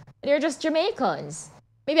deportees. They're just Jamaicans.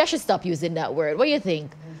 Maybe I should stop using that word. What do you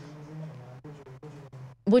think?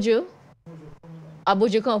 Would you?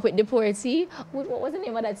 Would you come up with deportee? What was the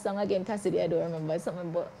name of that song again, Cassidy? I don't remember.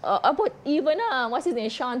 Something about even what's his name?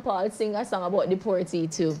 Sean Paul sing a song about deportee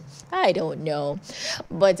too. I don't know,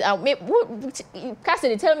 but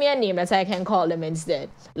Cassidy, tell me a name that I can call them instead.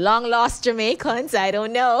 Long lost Jamaicans. I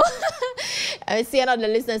don't know. I see another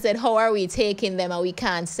listener said, "How are we taking them? And we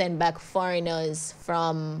can't send back foreigners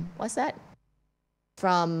from what's that?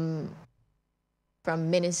 From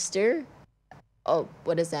minister." Oh,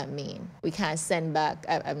 what does that mean? We can't send back.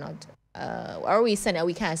 I'm not. Are we sending?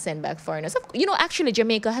 We can't send back foreigners. Actually,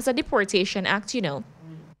 Jamaica has a deportation act.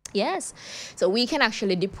 Yes, so we can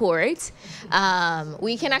actually deport.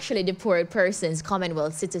 We can actually deport persons,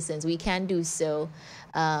 Commonwealth citizens. We can do so.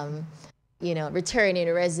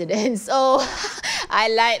 Returning residents. Oh, I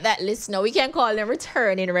like that, listener. We can call them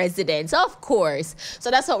returning residents, of course. So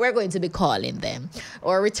that's what we're going to be calling them.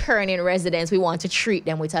 Or returning residents. We want to treat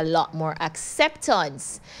them with a lot more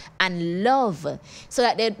acceptance and love, so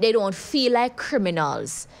that they don't feel like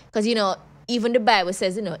criminals. Because, even the Bible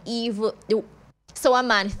says, evil... So a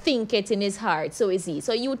man thinketh in his heart, so is he.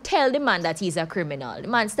 So you tell the man that he's a criminal. The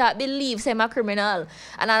man start believes him a criminal.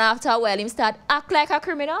 And then after a while, him start act like a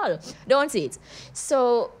criminal. Don't it?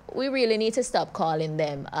 So we really need to stop calling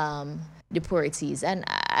them deportees. And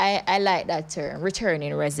I like that term,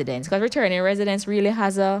 returning residents. Because returning residents really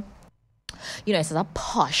has a, it has a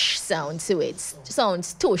posh sound to it.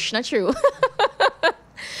 Sounds tush, not true?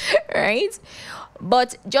 Right?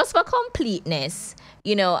 But just for completeness,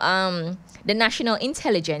 the National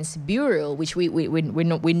Intelligence Bureau, which we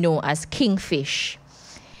know as Kingfish,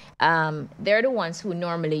 they're the ones who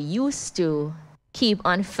normally used to keep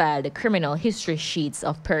on file the criminal history sheets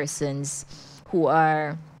of persons who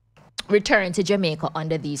are returned to Jamaica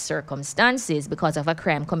under these circumstances because of a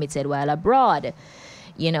crime committed while abroad.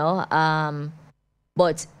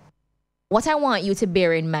 But what I want you to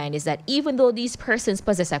bear in mind is that even though these persons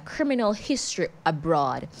possess a criminal history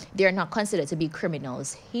abroad, they are not considered to be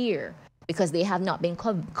criminals here, because they have not been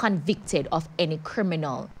convicted of any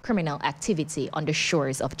criminal activity on the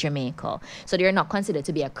shores of Jamaica. So they are not considered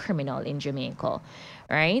to be a criminal in Jamaica,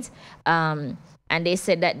 right? And And they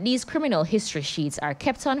said that these criminal history sheets are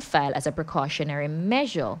kept on file as a precautionary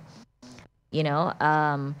measure.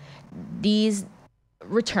 These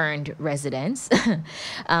returned residents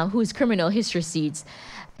whose criminal history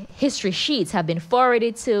sheets have been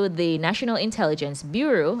forwarded to the National Intelligence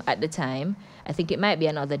Bureau at the time. I think it might be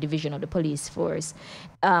another division of the police force,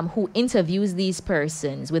 who interviews these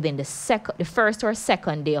persons within the first or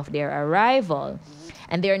second day of their arrival.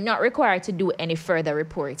 And they're not required to do any further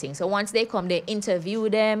reporting. So once they come, they interview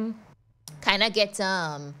them, kind of get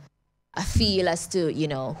a feel as to,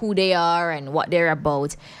 who they are and what they're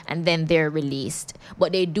about, and then they're released.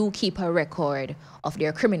 But they do keep a record of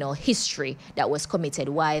their criminal history that was committed,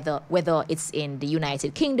 whether it's in the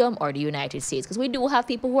United Kingdom or the United States. Because we do have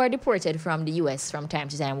people who are deported from the U.S. from time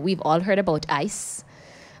to time. We've all heard about ICE.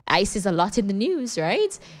 ICE is a lot in the news,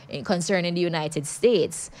 right? Concerning the United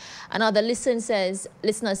States. Another listener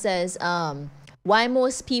says, why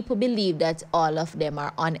most people believe that all of them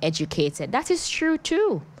are uneducated. That is true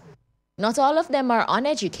too. Not all of them are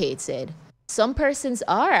uneducated. Some persons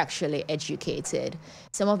are actually educated.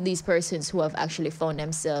 Some of these persons who have actually found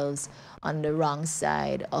themselves on the wrong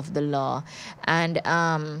side of the law. And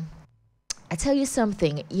I tell you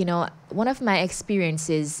something, one of my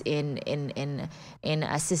experiences in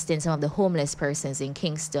assisting some of the homeless persons in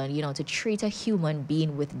Kingston, to treat a human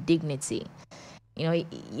being with dignity.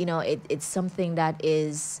 It's something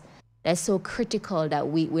that's so critical that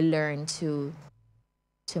we learn to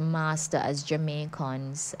master as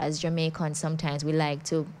Jamaicans. As Jamaicans, sometimes we like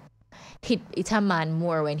to hit a man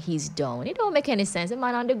more when he's down. It don't make any sense. A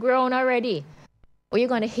man on the ground already. Or you're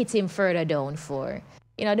going to hit him further down for?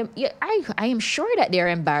 I am sure that they're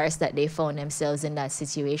embarrassed that they found themselves in that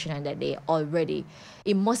situation and that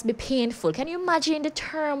it must be painful. Can you imagine the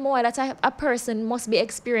turmoil that a person must be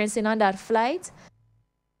experiencing on that flight?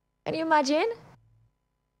 Can you imagine?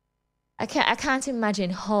 I can't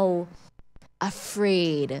imagine how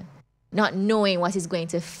afraid, not knowing what is going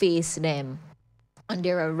to face them on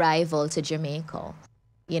their arrival to Jamaica.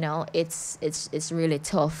 It's really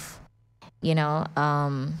tough.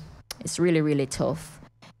 It's really, really tough.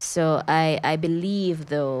 So I believe,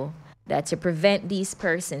 though, that to prevent these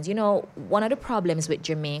persons, one of the problems with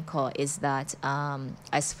Jamaica is that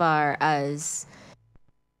as far as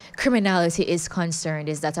criminality is concerned,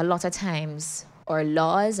 is that a lot of times our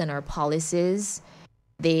laws and our policies,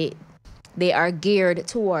 they are geared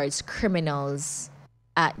towards criminals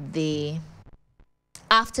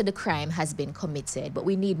after the crime has been committed, but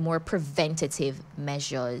we need more preventative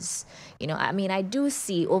measures. I do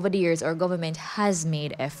see over the years our government has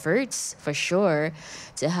made efforts for sure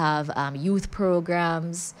to have youth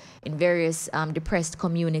programs in various depressed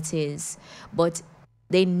communities, but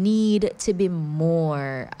they need to be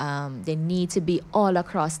more. They need to be all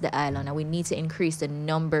across the island, and we need to increase the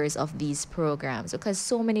numbers of these programs because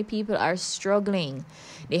so many people are struggling.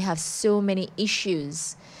 They have so many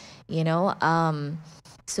issues,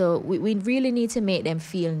 So we really need to make them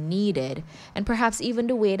feel needed. And perhaps even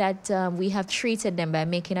the way that we have treated them by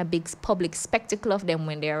making a big public spectacle of them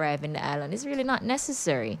when they arrive in the island is really not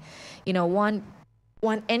necessary. One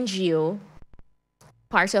NGO,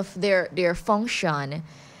 part of their function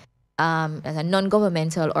as a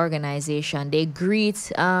non-governmental organization, they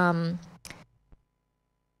greet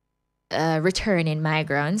returning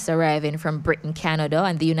migrants arriving from Britain, Canada,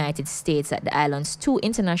 and the United States at the island's 2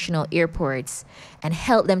 international airports and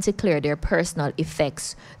help them to clear their personal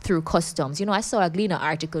effects through customs. I saw a Gleaner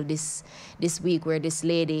article this week where this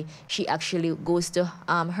lady, she actually goes to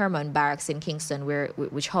Herman Barracks in Kingston,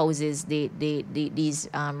 which houses these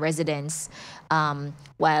residents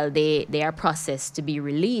while they are processed to be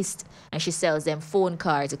released, and she sells them phone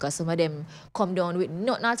cards because some of them come down with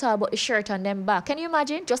not all about the shirt on them back. Can you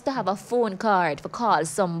imagine just to have a phone card for call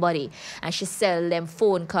somebody, and she sell them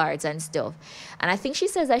phone cards and stuff? And I think she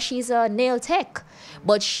says that she's a nail tech,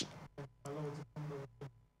 but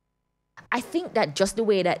I think that just the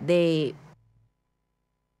way that they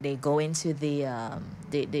go into the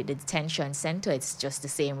detention center, it's just the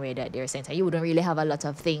same way that they're sent. You wouldn't really have a lot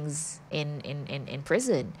of things in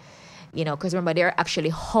prison, because remember, they're actually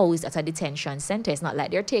housed at a detention center. It's not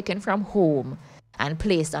like they're taken from home and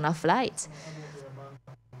placed on a flight.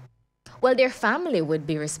 Well, their family would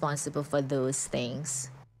be responsible for those things.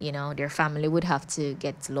 Their family would have to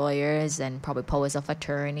get lawyers and probably powers of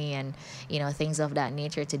attorney and, things of that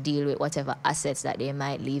nature to deal with whatever assets that they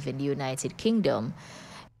might leave in the United Kingdom.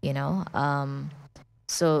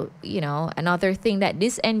 So, another thing that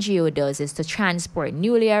this NGO does is to transport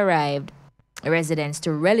newly arrived residents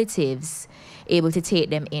to relatives able to take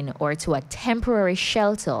them in or to a temporary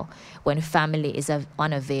shelter when family is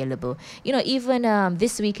unavailable. You know, even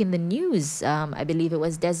this week in the news, I believe it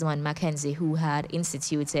was Desmond Mackenzie who had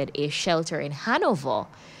instituted a shelter in Hanover,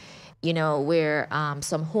 you know, where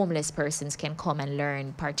some homeless persons can come and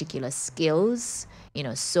learn particular skills, you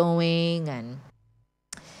know, sewing, and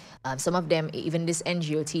some of them, even this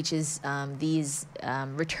NGO teaches these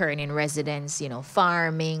returning residents, you know,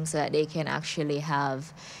 farming, so that they can actually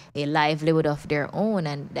have a livelihood of their own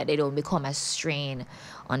and that they don't become a strain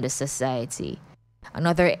on the society.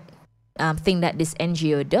 Another thing that this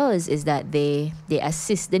NGO does is that they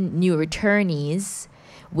assist the new returnees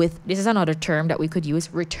with, this is another term that we could use,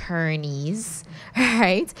 returnees,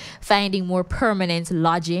 right? Finding more permanent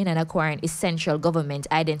lodging and acquiring essential government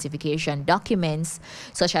identification documents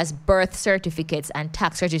such as birth certificates and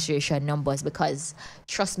tax registration numbers, because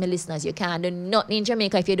trust me, listeners, you can't do nothing in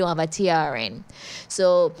Jamaica if you don't have a TRN.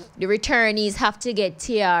 So the returnees have to get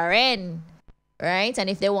TRN, right? And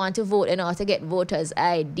if they want to vote, they know how to get voters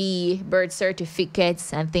ID, birth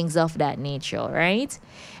certificates, and things of that nature, right?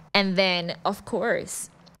 And then, of course,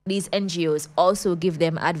 these NGOs also give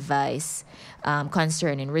them advice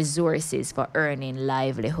concerning resources for earning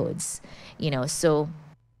livelihoods. You know, so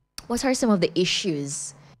what are some of the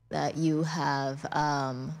issues that you have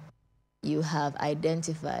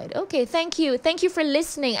identified? Okay, thank you for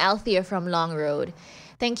listening, Althea from Long Road.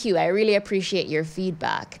 Thank you. I really appreciate your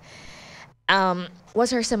feedback.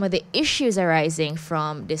 What are some of the issues arising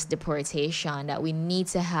from this deportation? That we need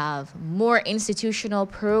to have more institutional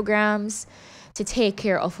programs to take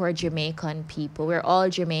care of our Jamaican people. We're all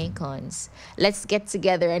Jamaicans. Let's get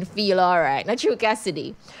together and feel all right. Not true,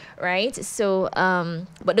 Cassidy, right? So,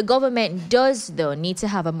 but the government does, though, need to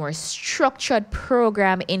have a more structured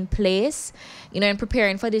program in place. You know, in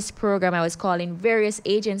preparing for this program, I was calling various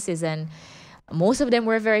agencies, and most of them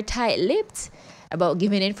were very tight-lipped about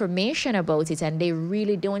giving information about it, and they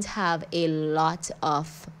really don't have a lot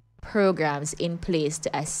of programs in place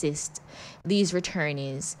to assist these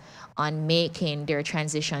returnees on making their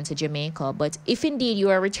transition to Jamaica. But if indeed you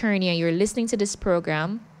are a returnee and you're listening to this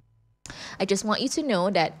program, I just want you to know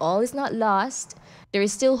that all is not lost. There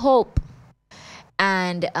is still hope,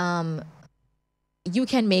 and you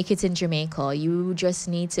can make it in Jamaica. You just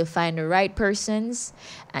need to find the right persons,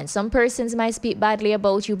 and some persons might speak badly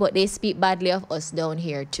about you, but they speak badly of us down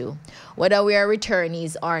here too, whether we are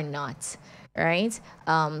returnees or not, right?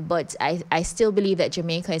 But I still believe that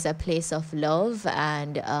Jamaica is a place of love,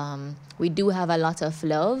 and we do have a lot of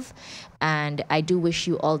love, and I do wish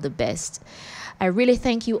you all the best. I really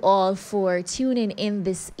thank you all for tuning in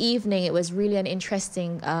this evening. It was really an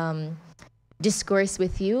interesting discourse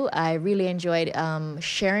with you. I really enjoyed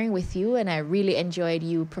sharing with you, and I really enjoyed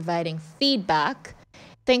you providing feedback.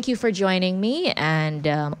 Thank you for joining me, and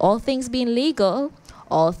all things being legal,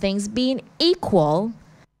 all things being equal,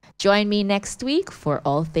 join me next week for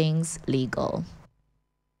All Things Legal.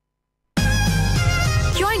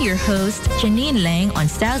 Join your host, Janene Laing, on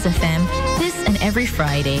Styles FM this and every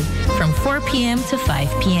Friday from 4 p.m. to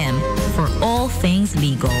 5 p.m. for All Things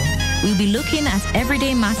Legal. We'll be looking at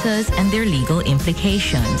everyday matters and their legal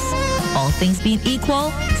implications. All things being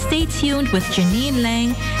equal, stay tuned with Janene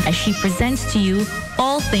Laing as she presents to you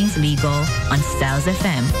All Things Legal on Styles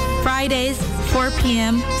FM, Fridays, 4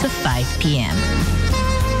 p.m. to 5 p.m.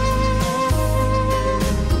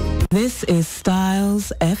 This is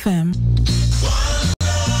Styles FM.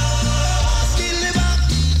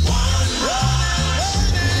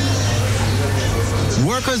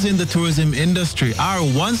 Workers in the tourism industry are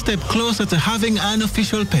one step closer to having an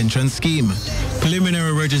official pension scheme.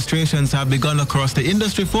 Preliminary registrations have begun across the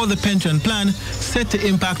industry for the pension plan, set to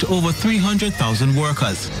impact over 300,000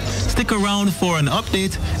 workers. Stick around for an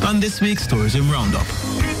update on this week's Tourism Roundup.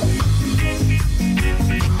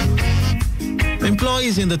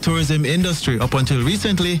 Employees in the tourism industry up until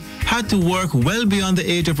recently had to work well beyond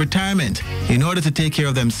the age of retirement in order to take care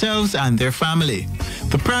of themselves and their family.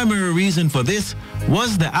 The primary reason for this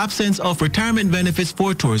was the absence of retirement benefits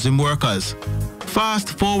for tourism workers.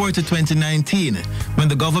 Fast forward to 2019, when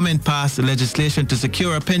the government passed legislation to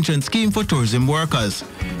secure a pension scheme for tourism workers.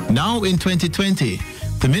 Now in 2020,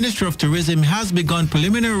 the Ministry of Tourism has begun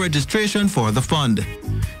preliminary registration for the fund.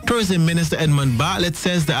 Tourism Minister Edmund Bartlett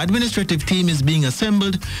says the administrative team is being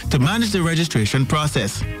assembled to manage the registration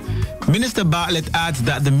process. Minister Bartlett adds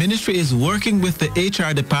that the ministry is working with the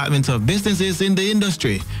HR departments of businesses in the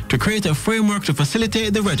industry to create a framework to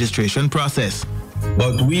facilitate the registration process.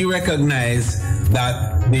 But we recognize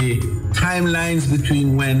that the timelines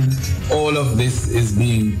between when all of this is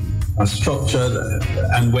being are structured,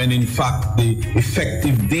 and when in fact the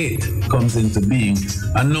effective date comes into being,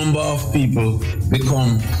 a number of people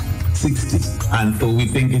become 60. And so we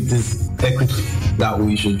think it is equity that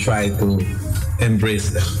we should try to embrace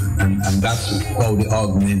them. And that's how the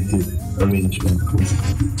augmented arrangement is.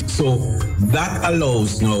 So that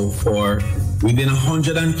allows now for within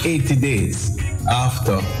 180 days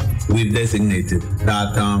after we've designated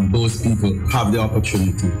that those people have the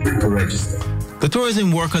opportunity to register. The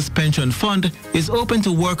Tourism Workers Pension Fund is open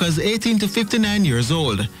to workers 18 to 59 years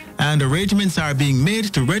old, and arrangements are being made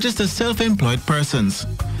to register self-employed persons.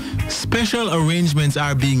 Special arrangements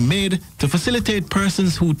are being made to facilitate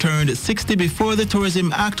persons who turned 60 before the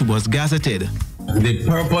Tourism Act was gazetted. The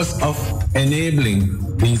purpose of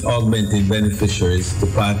enabling these augmented beneficiaries to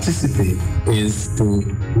participate is to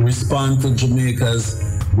respond to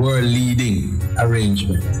Jamaica's world-leading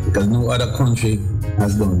arrangement, because no other country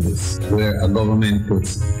has done this, where a government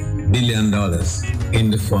puts $1 billion in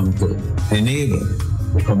the fund to enable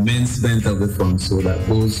the commencement of the fund so that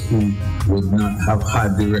those who would not have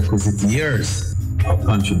had the requisite years of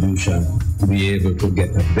contribution to be able to get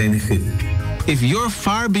a benefit. If you're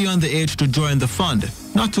far beyond the age to join the fund,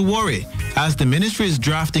 not to worry, as the ministry is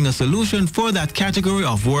drafting a solution for that category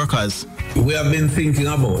of workers. We have been thinking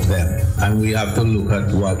about them, and we have to look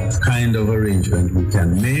at what kind of arrangement we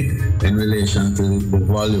can make in relation to the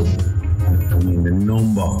volume, the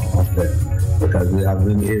number of them, because we have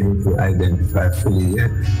been able to identify fully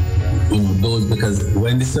yet, those, because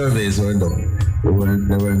when the surveys were done, they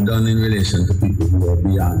were done in relation to people who are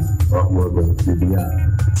beyond, or who are going to be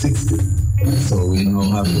beyond 60. So we now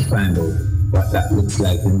have to find out what that looks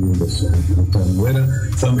like in the industry, whether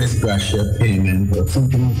some express payment or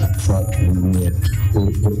something of that sort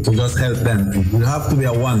to just help them. It will have to be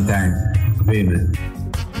a one-time payment.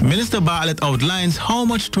 Minister Bartlett outlines how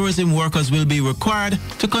much tourism workers will be required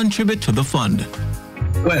to contribute to the fund.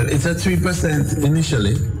 Well, it's a 3%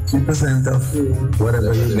 initially, 3% of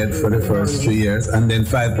whatever you get for the first 3 years, and then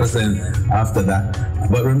 5% after that.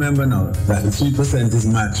 But remember now that the 3% is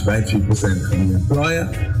matched by 3% from the employer,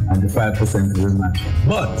 and the 5% is matched.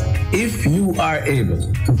 But if you are able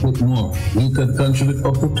to put more, you could contribute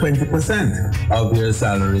up to 20% of your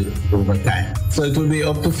salary over time. So it will be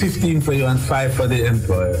up to 15 for you and 5 for the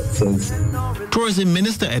employer. So Tourism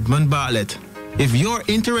Minister Edmund Bartlett. If you're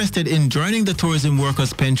interested in joining the Tourism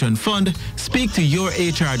Workers Pension Fund, speak to your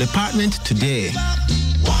HR department today.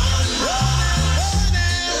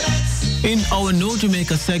 In our No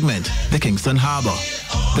Jamaica segment, the Kingston Harbour.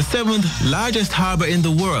 The 7th largest harbour in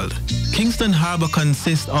the world, Kingston Harbour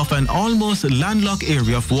consists of an almost landlocked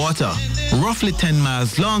area of water, roughly 10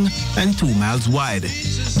 miles long and 2 miles wide.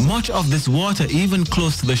 Much of this water, even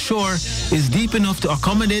close to the shore, is deep enough to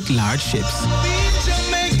accommodate large ships.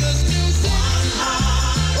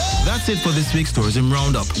 That's it for this week's Tourism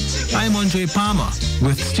Roundup. I'm Andre Palmer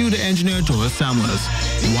with studio engineer Joel Samuels.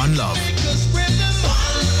 One love.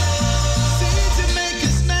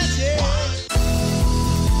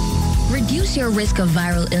 Reduce your risk of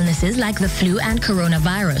viral illnesses like the flu and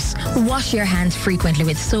coronavirus. Wash your hands frequently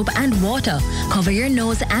with soap and water. Cover your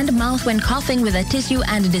nose and mouth when coughing with a tissue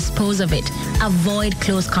and dispose of it. Avoid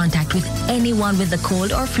close contact with anyone with the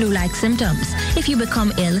cold or flu-like symptoms. If you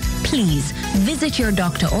become ill, please visit your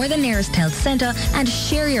doctor or the nearest health center and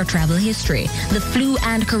share your travel history. The flu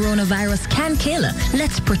and coronavirus can kill.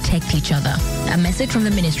 Let's protect each other. A message from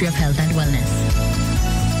the Ministry of Health and Wellness.